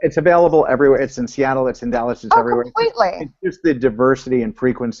 It's available everywhere. It's in Seattle, it's in Dallas, it's everywhere. Completely. It's just the diversity and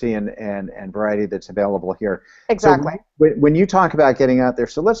frequency and variety that's available here. Exactly. So when you talk about getting out there,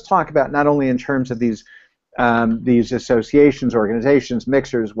 so let's talk about not only in terms of these associations, organizations,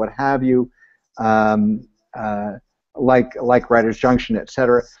 mixers, what have you, like Writers Junction, et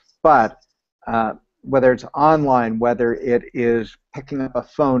cetera, but whether it's online, whether it is picking up a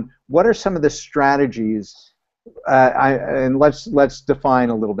phone, what are some of the strategies? And let's define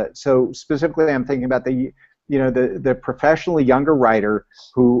a little bit. So specifically, I'm thinking about the professionally younger writer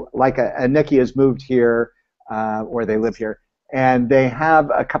who, like a Nikki, has moved here or they live here, and they have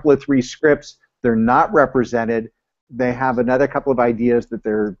a couple of 3 scripts. They're not represented. They have another couple of ideas that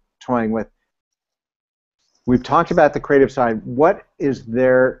they're toying with. We've talked about the creative side. What does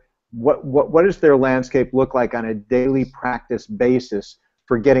their landscape look like on a daily practice basis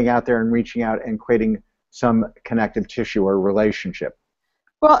for getting out there and reaching out and creating some connective tissue or relationship?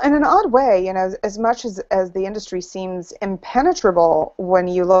 Well, in an odd way, you know, as much as the industry seems impenetrable when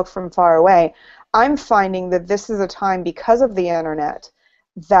you look from far away, I'm finding that this is a time, because of the internet,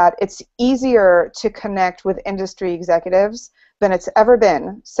 that it's easier to connect with industry executives than it's ever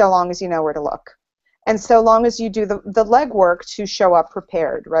been, so long as you know where to look. And so long as you do the legwork to show up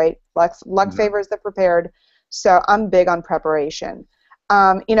prepared, right? Luck favors the prepared, so I'm big on preparation.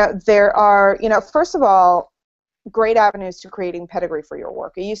 You know, there are, you know, first of all, great avenues to creating pedigree for your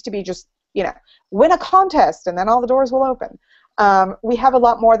work. It used to be just, you know, win a contest and then all the doors will open. We have a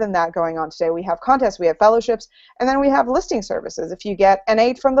lot more than that going on today. We have contests, we have fellowships, and then we have listing services. If you get an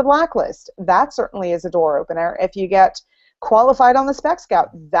 8 from the blacklist, that certainly is a door opener. If you get qualified on the Spec Scout,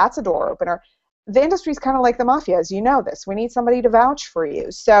 that's a door opener. The industry is kind of like the mafia, as you know this. We need somebody to vouch for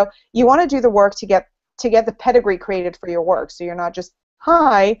you. So you want to do the work to get the pedigree created for your work. So you're not just,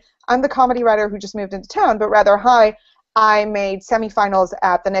 hi, I'm the comedy writer who just moved into town, but rather, hi, I made semifinals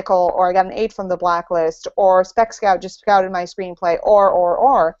at the Nickel, or I got an 8 from the blacklist, or Spec Scout just scouted my screenplay,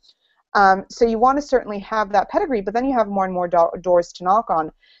 or. So you want to certainly have that pedigree, but then you have more and more doors to knock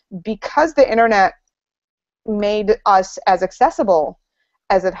on. Because the internet made us as accessible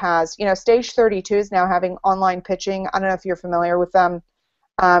as it has, you know, Stage 32 is now having online pitching. I don't know if you're familiar with them.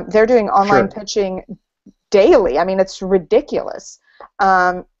 They're doing online pitching daily. I mean, it's ridiculous.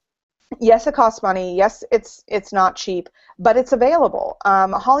 Yes, it costs money. Yes, it's not cheap, but it's available.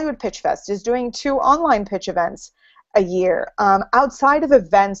 Hollywood Pitch Fest is doing 2 online pitch events a year. Outside of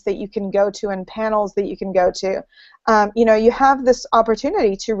events that you can go to and panels that you can go to, you know, you have this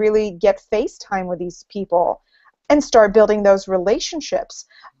opportunity to really get face time with these people and start building those relationships.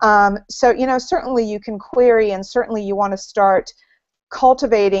 So, you know, certainly you can query, and certainly you want to start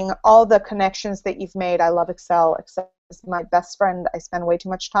cultivating all the connections that you've made. I love Excel. Excel is my best friend. I spend way too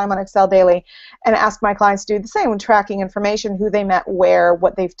much time on Excel daily, and ask my clients to do the same when tracking information, who they met, where,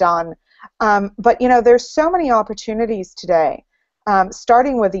 what they've done. But, you know, there's so many opportunities today,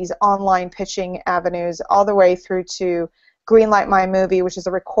 starting with these online pitching avenues all the way through to Greenlight My Movie, which is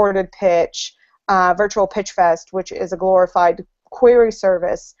a recorded pitch, Virtual Pitch Fest, which is a glorified query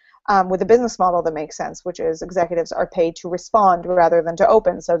service with a business model that makes sense, which is executives are paid to respond rather than to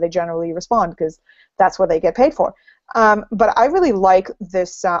open, so they generally respond because that's what they get paid for. But I really like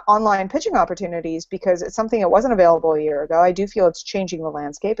this online pitching opportunities because it's something that wasn't available a year ago. I do feel it's changing the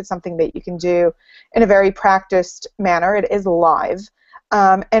landscape. It's something that you can do in a very practiced manner. It is live.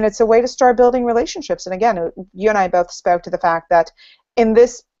 And it's a way to start building relationships. And again, you and I both spoke to the fact that in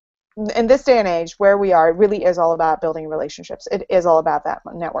this day and age where we are, it really is all about building relationships. It is all about that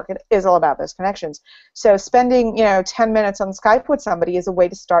network. It is all about those connections. So spending, you know, 10 minutes on Skype with somebody is a way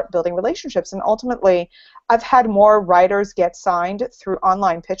to start building relationships. And ultimately, I've had more writers get signed through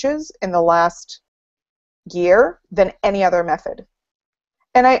online pitches in the last year than any other method.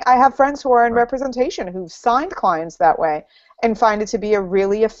 And I have friends who are in representation who've signed clients that way and find it to be a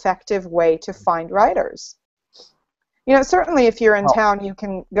really effective way to find writers. You know, certainly if you're in town, you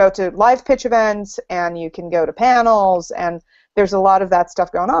can go to live pitch events and you can go to panels, and there's a lot of that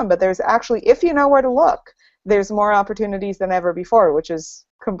stuff going on. But there's actually, if you know where to look, there's more opportunities than ever before, which is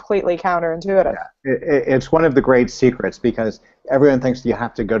completely counterintuitive. Yeah. It's one of the great secrets, because everyone thinks you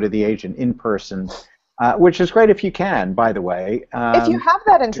have to go to the agent in person, which is great if you can, by the way. If you have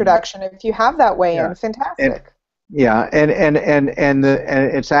that introduction, if you have that way in, fantastic. Yeah, and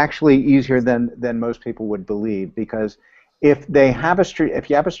it's actually easier than most people would believe, because if you have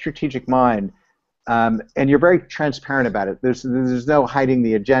a strategic mind, and you're very transparent about it, there's no hiding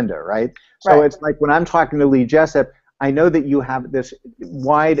the agenda, right? So it's like when I'm talking to Lee Jessup, I know that you have this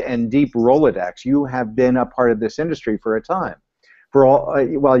wide and deep Rolodex. You have been a part of this industry for a time.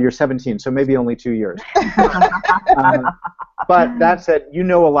 Well, you're 17, so maybe only 2 years. But that said, you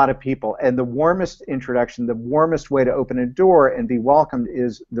know a lot of people, and the warmest introduction, the warmest way to open a door and be welcomed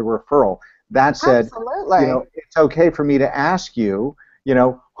is the referral. That said, absolutely, you know, it's okay for me to ask you, you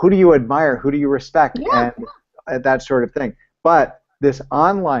know, who do you admire, who do you respect, and that sort of thing. But this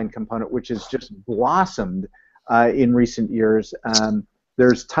online component, which has just blossomed in recent years,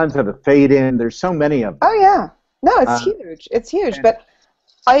 there's tons of it. Fade in. There's so many of them. Oh yeah. No, it's huge. It's huge. But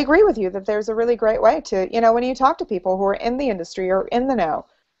I agree with you that there's a really great way to, you know, when you talk to people who are in the industry or in the know,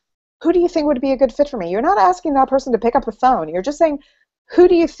 who do you think would be a good fit for me? You're not asking that person to pick up the phone. You're just saying, who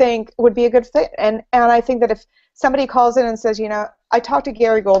do you think would be a good fit? And I think that if somebody calls in and says, you know, I talked to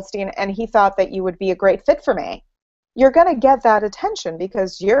Gary Goldstein and he thought that you would be a great fit for me, you're going to get that attention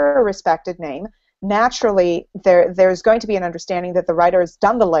because you're a respected name. Naturally, there's going to be an understanding that the writer has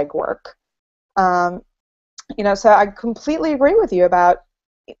done the legwork. You know, so I completely agree with you about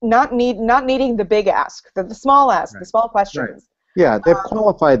not needing the big ask, the small ask, the small questions. Right. Yeah, they've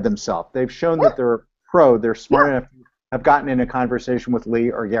qualified themselves. They've shown that they're a pro. They're smart enough to have gotten in a conversation with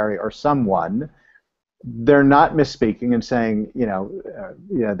Lee or Gary or someone. They're not misspeaking and saying, you know,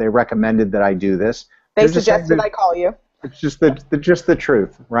 they recommended that I do this. They suggested I call you. It's just the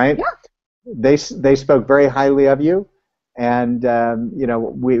truth, right? Yeah. They spoke very highly of you, and you know,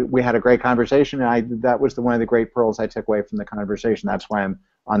 we had a great conversation, and that was one of the great pearls I took away from the conversation. That's why I'm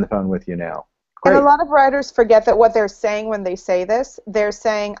on the phone with you now. Great. And a lot of writers forget that what they're saying when they say this, they're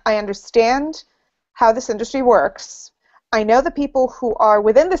saying, I understand how this industry works. I know the people who are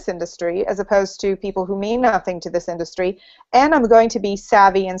within this industry as opposed to people who mean nothing to this industry, and I'm going to be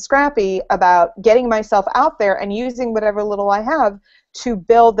savvy and scrappy about getting myself out there and using whatever little I have to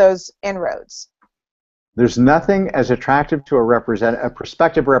build those inroads. There's nothing as attractive to a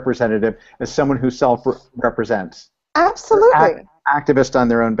prospective representative as someone who self-represents. Absolutely. Activist on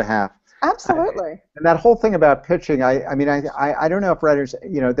their own behalf. Absolutely. And that whole thing about pitching, I mean, I don't know if writers,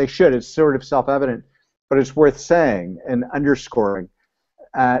 you know, they should. It's sort of self-evident, but it's worth saying and underscoring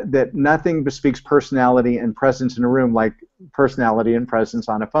that nothing bespeaks personality and presence in a room like personality and presence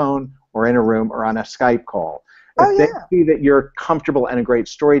on a phone or in a room or on a Skype call. If they see that you're comfortable and a great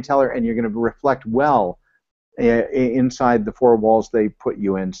storyteller and you're going to reflect well inside the four walls they put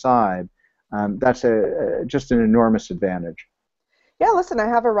you inside, that's just an enormous advantage. Yeah, listen, I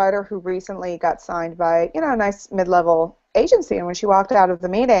have a writer who recently got signed by, you know, a nice mid-level agency, and when she walked out of the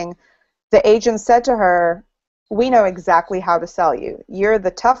meeting, the agent said to her, we know exactly how to sell you. You're the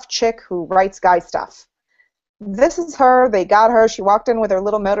tough chick who writes guy stuff. This is her. They got her. She walked in with her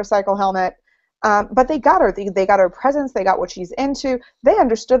little motorcycle helmet, but they got her. They got her presence. They got what she's into. They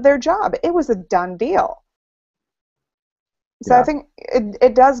understood their job. It was a done deal. So I think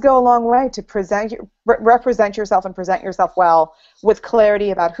it does go a long way to represent yourself and present yourself well with clarity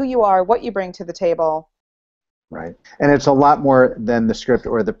about who you are, what you bring to the table. Right. And it's a lot more than the script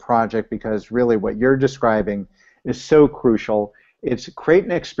or the project, because really what you're describing is so crucial. It's create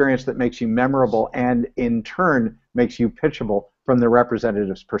an experience that makes you memorable and in turn makes you pitchable from the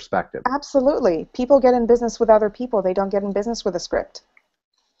representative's perspective. Absolutely. People get in business with other people. They don't get in business with a script.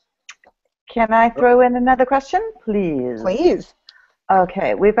 Can I throw in another question, please? Please.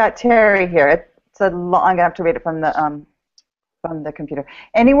 Okay, we've got Terry here. It's a long, I'm going to have to read it from the computer.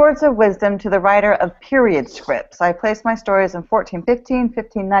 Any words of wisdom to the writer of period scripts? I placed my stories in 1415,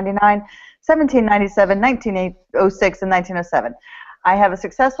 1599, 1797, 1906, and 1907. I have a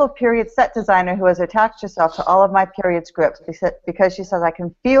successful period set designer who has attached herself to all of my period scripts because she says I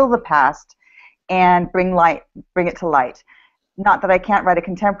can feel the past and bring it to light. Not that I can't write a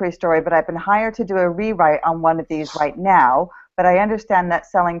contemporary story, but I've been hired to do a rewrite on one of these right now, but I understand that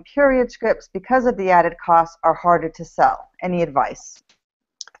selling period scripts, because of the added costs, are harder to sell. Any advice?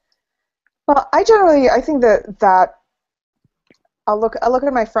 Well, I think that I'll look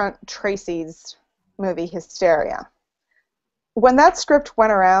at my friend Tracy's movie Hysteria. When that script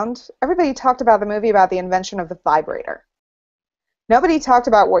went around, everybody talked about the movie about the invention of the vibrator. Nobody talked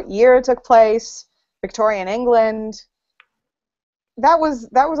about what year it took place, Victorian England. That was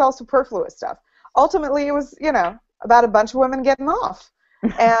all superfluous stuff. Ultimately, it was, you know, about a bunch of women getting off.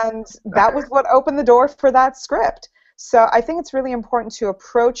 And that was what opened the door for that script. So I think it's really important to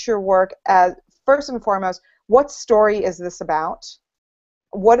approach your work as, first and foremost, what story is this about?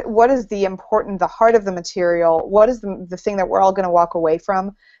 What is the heart of the material? What is the thing that we're all going to walk away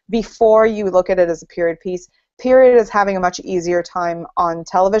from before you look at it as a period piece? Period is having a much easier time on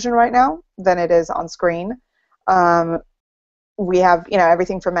television right now than it is on screen. We have, you know,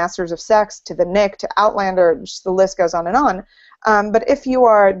 everything from Masters of Sex to The Nick to Outlander, just the list goes on and on. But if you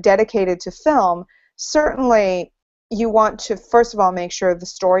are dedicated to film, certainly you want to, first of all, make sure the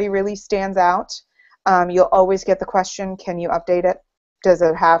story really stands out. You'll always get the question, can you update it? Does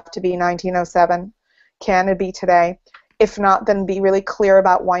it have to be 1907? Can it be today? If not, then be really clear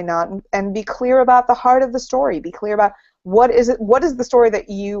about why not, and be clear about the heart of the story. Be clear about what is the story that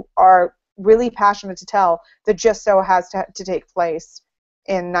you are really passionate to tell that just so has to take place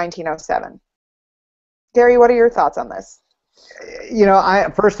in 1907. Gary, what are your thoughts on this? You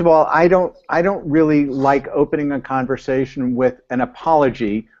know, first of all, I don't really like opening a conversation with an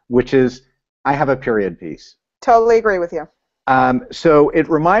apology, which is, I have a period piece. Totally agree with you. So it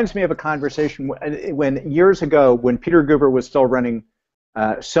reminds me of a conversation when years ago, when Peter Guber was still running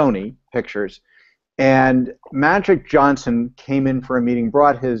Sony Pictures, And Magic Johnson came in for a meeting,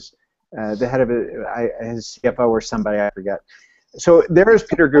 brought his the head of his CFO or somebody, I forget. So there's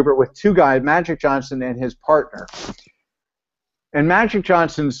Peter Guber with two guys, Magic Johnson and his partner. And Magic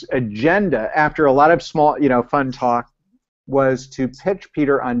Johnson's agenda, after a lot of small, fun talk, was to pitch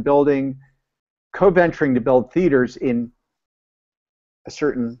Peter on co-venturing to build theaters in a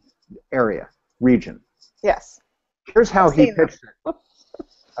certain area, region. Yes. Here's how he pitched it.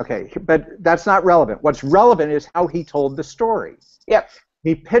 Okay, but that's not relevant. What's relevant is how he told the story. Yep.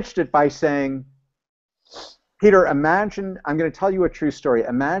 He pitched it by saying, Peter, imagine, I'm going to tell you a true story.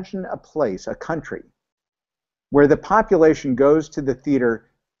 Imagine a place, a country, where the population goes to the theater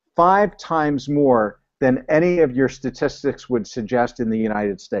 5 times more than any of your statistics would suggest in the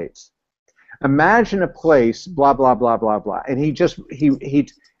United States. Imagine a place, blah, blah, blah, blah, blah. And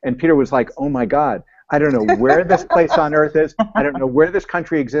and Peter was like, oh my God, I don't know where this place on earth is. I don't know where this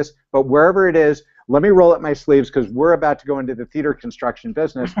country exists, but wherever it is, let me roll up my sleeves because we're about to go into the theater construction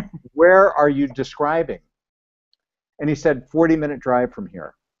business. Where are you describing? And he said, 40-minute drive from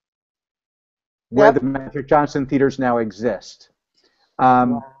here, where the Magic Johnson theaters now exist.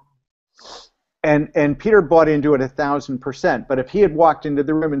 And Peter bought into it 1,000%. But if he had walked into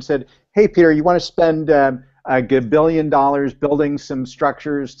the room and said, hey, Peter, you want to spend $1 billion building some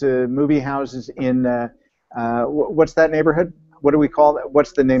structures to movie houses in, what's that neighborhood? What do we call it?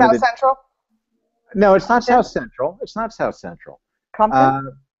 What's the name of it? South Central? No, it's not South Central. It's not South Central.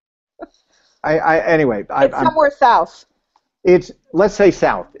 Compton? Anyway. It's somewhere south. Let's say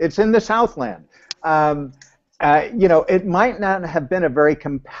south. It's in the Southland. It might not have been a very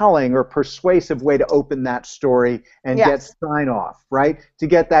compelling or persuasive way to open that story and get sign-off, right? To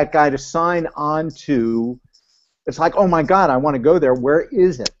get that guy to sign on to, it's like, oh my God, I want to go there. Where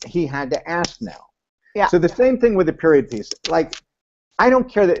is it? He had to ask now. Yeah. So the same thing with the period piece. Like, I don't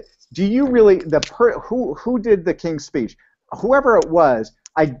care that. Do you really who did the King's Speech? Whoever it was,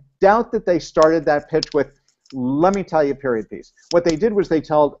 I doubt that they started that pitch with, let me tell you a period piece. What they did was they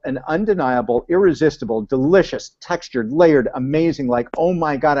told an undeniable, irresistible, delicious, textured, layered, amazing, like, oh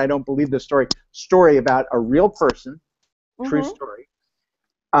my God, I don't believe this story about a real person, true story,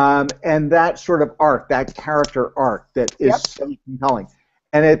 and that sort of arc, that character arc that is so compelling.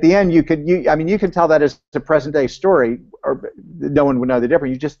 And at the end, you can tell that as a present-day story, or no one would know the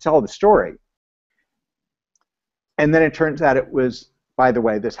difference. You just tell the story. And then it turns out it was, by the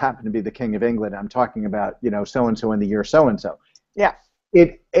way, this happened to be the King of England. I'm talking about, so-and-so in the year so-and-so. Yeah.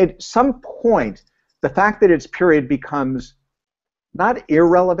 At some point, the fact that it's period becomes not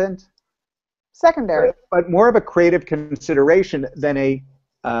irrelevant, secondary, but more of a creative consideration than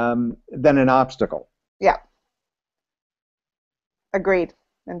an obstacle. Yeah. Agreed.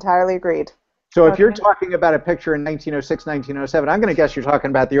 Entirely agreed. So if you're talking about a picture in 1906, 1907, I'm going to guess you're talking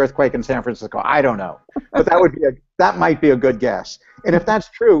about the earthquake in San Francisco. I don't know, but that might be a good guess. And if that's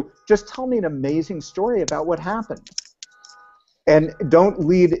true, just tell me an amazing story about what happened, and don't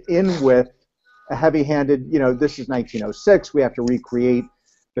lead in with a heavy-handed. This is 1906. We have to recreate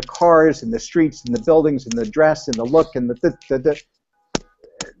the cars and the streets and the buildings and the dress and the look and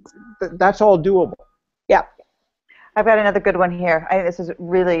that's all doable. Yeah. I've got another good one here. I think this is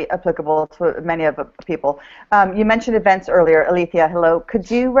really applicable to many of the people. You mentioned events earlier. Alethea, hello.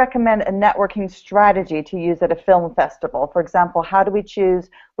 Could you recommend a networking strategy to use at a film festival? For example, how do we choose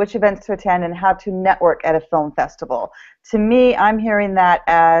which events to attend and how to network at a film festival? To me, I'm hearing that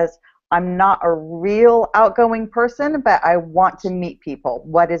as I'm not a real outgoing person, but I want to meet people.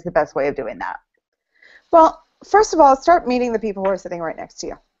 What is the best way of doing that? Well, first of all, start meeting the people who are sitting right next to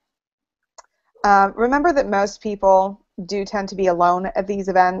you. Remember that most people do tend to be alone at these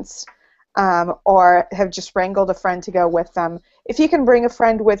events or have just wrangled a friend to go with them. If you can bring a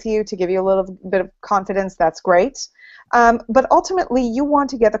friend with you to give you a little bit of confidence, that's great. But ultimately, you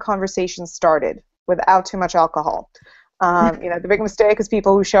want to get the conversation started without too much alcohol. The big mistake is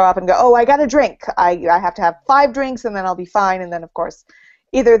people who show up and go, oh, I got a drink. I have to have 5 drinks and then I'll be fine. And then, of course,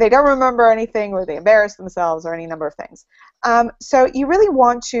 either they don't remember anything or they embarrass themselves or any number of things. So you really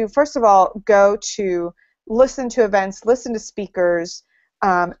want to, first of all, go to listen to events, listen to speakers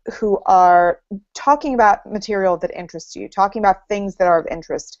who are talking about material that interests you, talking about things that are of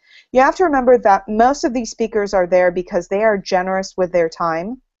interest. You have to remember that most of these speakers are there because they are generous with their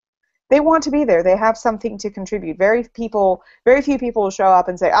time. They want to be there. They have something to contribute. Very few people will show up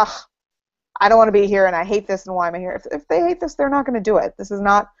and say, I don't want to be here and I hate this and why am I here? If they hate this, they're not going to do it. This is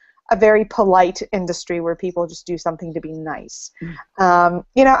not a very polite industry where people just do something to be nice. I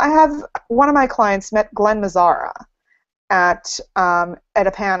have one of my clients met Glenn Mazzara at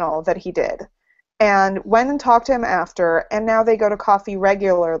a panel that he did and went and talked to him after, and now they go to coffee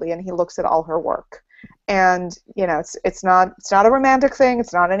regularly and he looks at all her work. And it's not a romantic thing.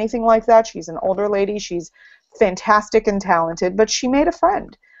 It's not anything like that. She's an older lady. She's fantastic and talented, but she made a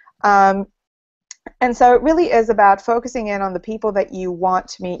friend. And so it really is about focusing in on the people that you want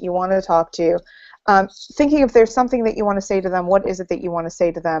to meet, you want to talk to, thinking if there's something that you want to say to them, what is it that you want to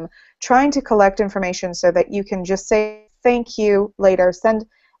say to them, trying to collect information so that you can just say thank you later, send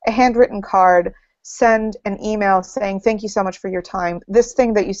a handwritten card, send an email saying thank you so much for your time. This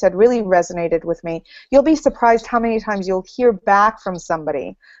thing that you said really resonated with me. You'll be surprised how many times you'll hear back from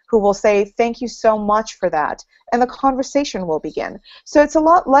somebody who will say thank you so much for that, and the conversation will begin. So it's a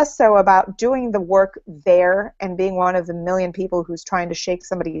lot less so about doing the work there and being one of the million people who's trying to shake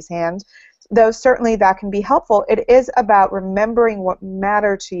somebody's hand, though certainly that can be helpful. It is about remembering what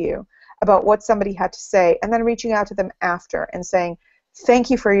mattered to you, about what somebody had to say, and then reaching out to them after and saying, thank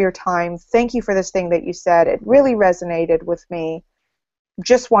you for your time. Thank you for this thing that you said. It really resonated with me.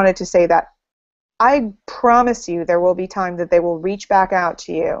 Just wanted to say that. I promise you there will be time that they will reach back out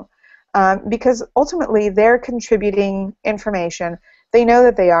to you because ultimately they're contributing information. They know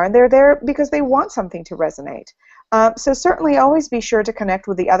that they are, and they're there because they want something to resonate. So certainly always be sure to connect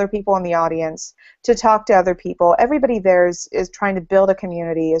with the other people in the audience, to talk to other people. Everybody there is trying to build a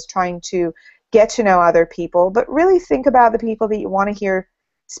community, is trying to get to know other people, but really think about the people that you want to hear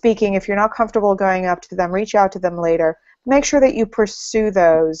speaking. If you're not comfortable going up to them, reach out to them later. Make sure that you pursue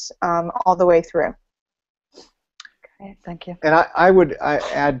those all the way through. Okay, thank you. And I would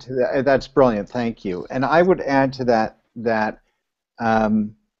add to that. That's brilliant. Thank you. And I would add to that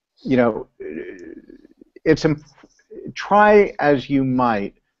try as you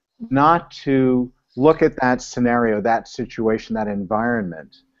might not to look at that scenario, that situation, that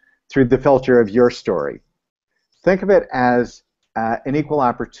environment through the filter of your story. Think of it as an equal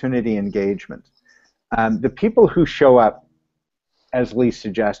opportunity engagement. The people who show up, as Lee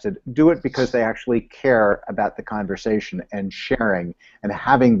suggested, do it because they actually care about the conversation and sharing and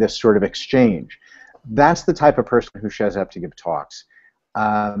having this sort of exchange. That's the type of person who shows up to give talks.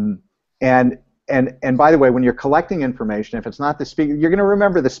 And by the way, when you're collecting information, if it's not the speaker, you're going to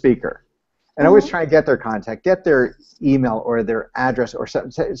remember the speaker. And always try and get their contact, get their email or their address, or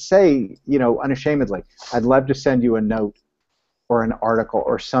say, unashamedly, I'd love to send you a note or an article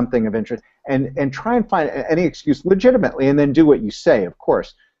or something of interest, and try and find any excuse legitimately, and then do what you say, of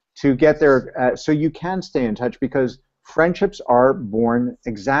course, to get there so you can stay in touch, because friendships are born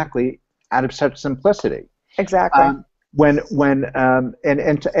exactly out of such simplicity. Exactly. And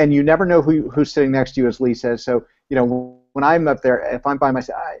you never know who's sitting next to you, as Lee says. So when I'm up there, if I'm by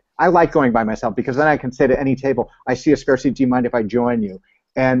myself, I like going by myself because then I can say to any table, I see a spare seat, do you mind if I join you?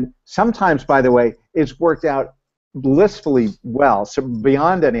 And sometimes, by the way, it's worked out blissfully well, so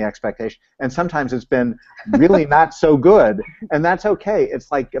beyond any expectation, and sometimes it's been really not so good, and that's okay.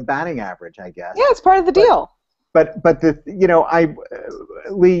 It's like a batting average, I guess. Yeah, it's part of the deal. But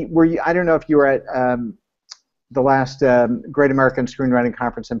Lee, I don't know if you were at the last Great American Screenwriting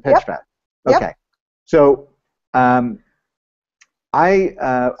Conference in Pittsburgh. Yep. Okay. So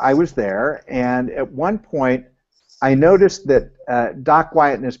I was there, and at one point I noticed that Doc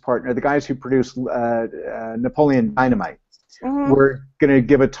Wyatt and his partner, the guys who produced Napoleon Dynamite, were going to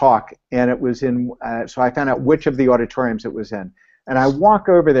give a talk, and it was in, so I found out which of the auditoriums it was in. And I walk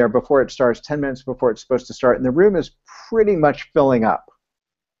over there before it starts, 10 minutes before it's supposed to start, and the room is pretty much filling up.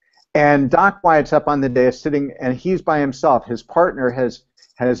 And Doc Wyatt's up on the dais sitting, and he's by himself. His partner has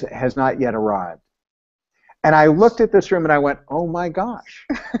not yet arrived. And I looked at this room and I went, oh my gosh.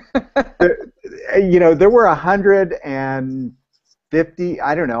 There were 150,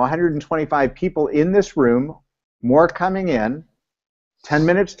 I don't know, 125 people in this room, more coming in, 10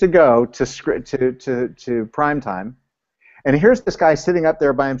 minutes to go to prime time. And here's this guy sitting up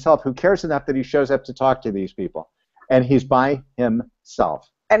there by himself who cares enough that he shows up to talk to these people. And he's by himself.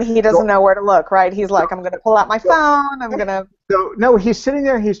 And he doesn't know where to look, right? He's like, I'm going to pull out my phone, I'm going to... So, no, he's sitting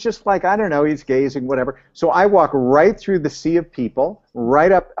there, he's just like, I don't know, he's gazing, whatever. So I walk right through the sea of people, right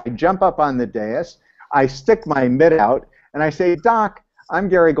up, I jump up on the dais, I stick my mitt out, and I say, Doc, I'm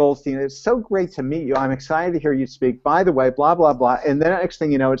Gary Goldstein. It's so great to meet you. I'm excited to hear you speak. By the way, blah, blah, blah. And then next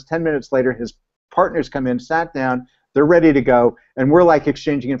thing you know, it's 10 minutes later, his partners come in, sat down, they're ready to go, and we're like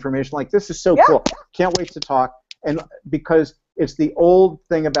exchanging information, like, this is so cool. Can't wait to talk. And because it's the old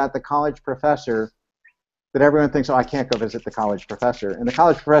thing about the college professor that everyone thinks, oh, I can't go visit the college professor. And the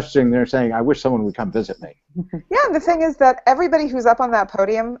college professor sitting there saying, I wish someone would come visit me. Yeah, and the thing is that everybody who's up on that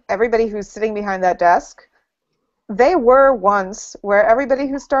podium, everybody who's sitting behind that desk, they were once where everybody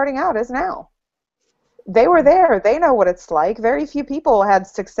who's starting out is now. They were there. They know what it's like. Very few people had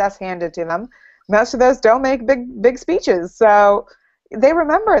success handed to them. Most of those don't make big speeches. So, they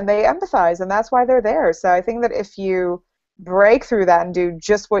remember and they empathize, and that's why they're there. So I think that if you break through that and do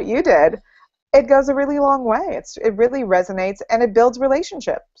just what you did, it goes a really long way. It really resonates, and it builds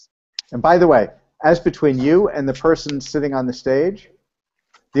relationships. And by the way, as between you and the person sitting on the stage,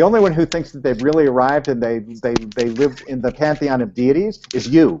 the only one who thinks that they've really arrived and they live in the pantheon of deities is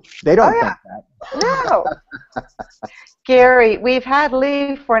you. They don't think that. No. Gary, we've had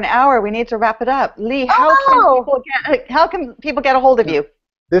Lee for an hour. We need to wrap it up. Lee, how can people get a hold of you?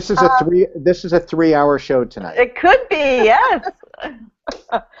 This is a 3-hour show tonight. It could be, yes.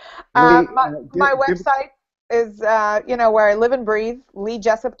 My website is where I live and breathe,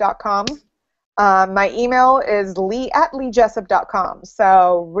 leejessup.com. My email is lee@leejessup.com.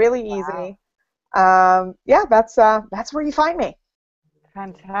 So really easy. Wow. That's where you find me.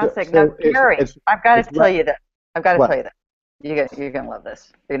 Fantastic. So now, Gary, I've got to tell you that. You're going to love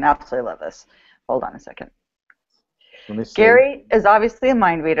this. You're going to absolutely love this. Hold on a second. Let me see. Gary is obviously a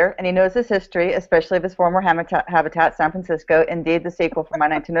mind reader, and he knows his history, especially of his former habitat, San Francisco. Indeed, the sequel from my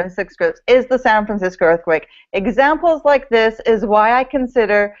 1906 script is the San Francisco earthquake. Examples like this is why I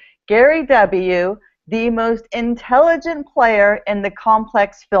consider Gary W. the most intelligent player in the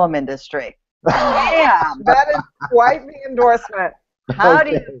complex film industry. Damn. That is quite the endorsement. How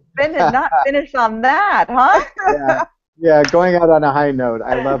do you not finish on that, huh? Yeah, going out on a high note.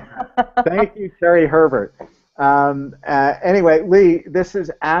 I love that. Thank you, Terry Herbert. Anyway, Lee, this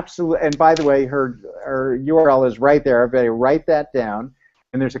is absolute. And by the way, her URL is right there. Everybody write that down.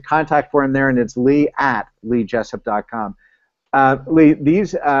 And there's a contact form there, and it's lee@leejessup.com. Lee,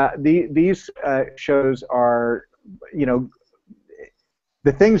 these shows are,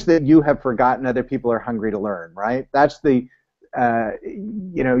 the things that you have forgotten, other people are hungry to learn, right? That's the,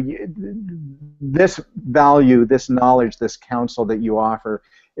 this value, this knowledge, this counsel that you offer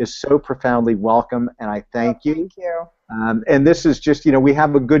is so profoundly welcome, and I thank you. Thank you. And this is just, we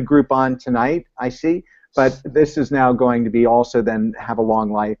have a good group on tonight, I see, but this is now going to be also then have a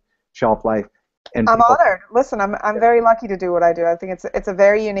long life, shelf life. And I'm honored. Listen, I'm very lucky to do what I do. I think it's a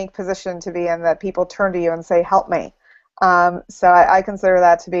very unique position to be in, that people turn to you and say, help me. So I consider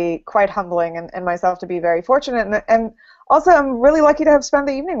that to be quite humbling, and myself to be very fortunate. And also, I'm really lucky to have spent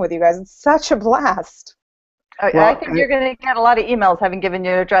the evening with you guys. It's such a blast. I think you're going to get a lot of emails having given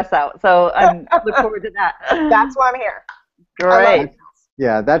your address out, so I look forward to that. That's why I'm here. Great.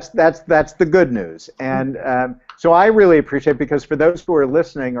 Yeah, that's the good news. And so I really appreciate it, because for those who are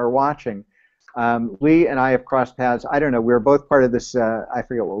listening or watching, Lee and I have crossed paths. I don't know. We were both part of this, I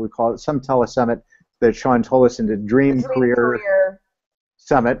forget what we call it, some telesummit that Sean told us into Dream Career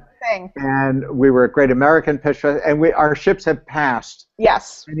Summit. Thing. And we were at Great American Picture, and our ships have passed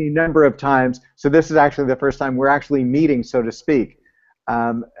any number of times. So this is actually the first time we're actually meeting, so to speak.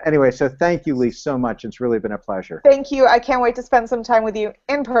 Anyway, so thank you, Lee, so much. It's really been a pleasure. Thank you. I can't wait to spend some time with you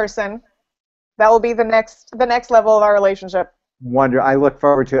in person. That will be the next level of our relationship. Wonderful. I look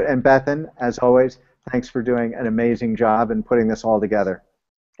forward to it. And Bethan, as always, thanks for doing an amazing job and putting this all together.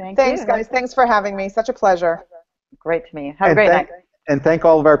 Thanks, guys. Thanks for having me. Such a pleasure. Great to me. Have a great night. And thank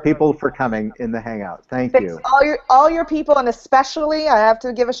all of our people for coming in the Hangout. Thanks you. All your people, and especially I have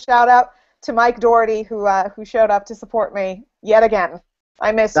to give a shout out to Mike Doherty, who showed up to support me yet again.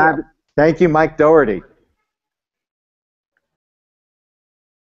 I miss you. Thank you, Mike Doherty.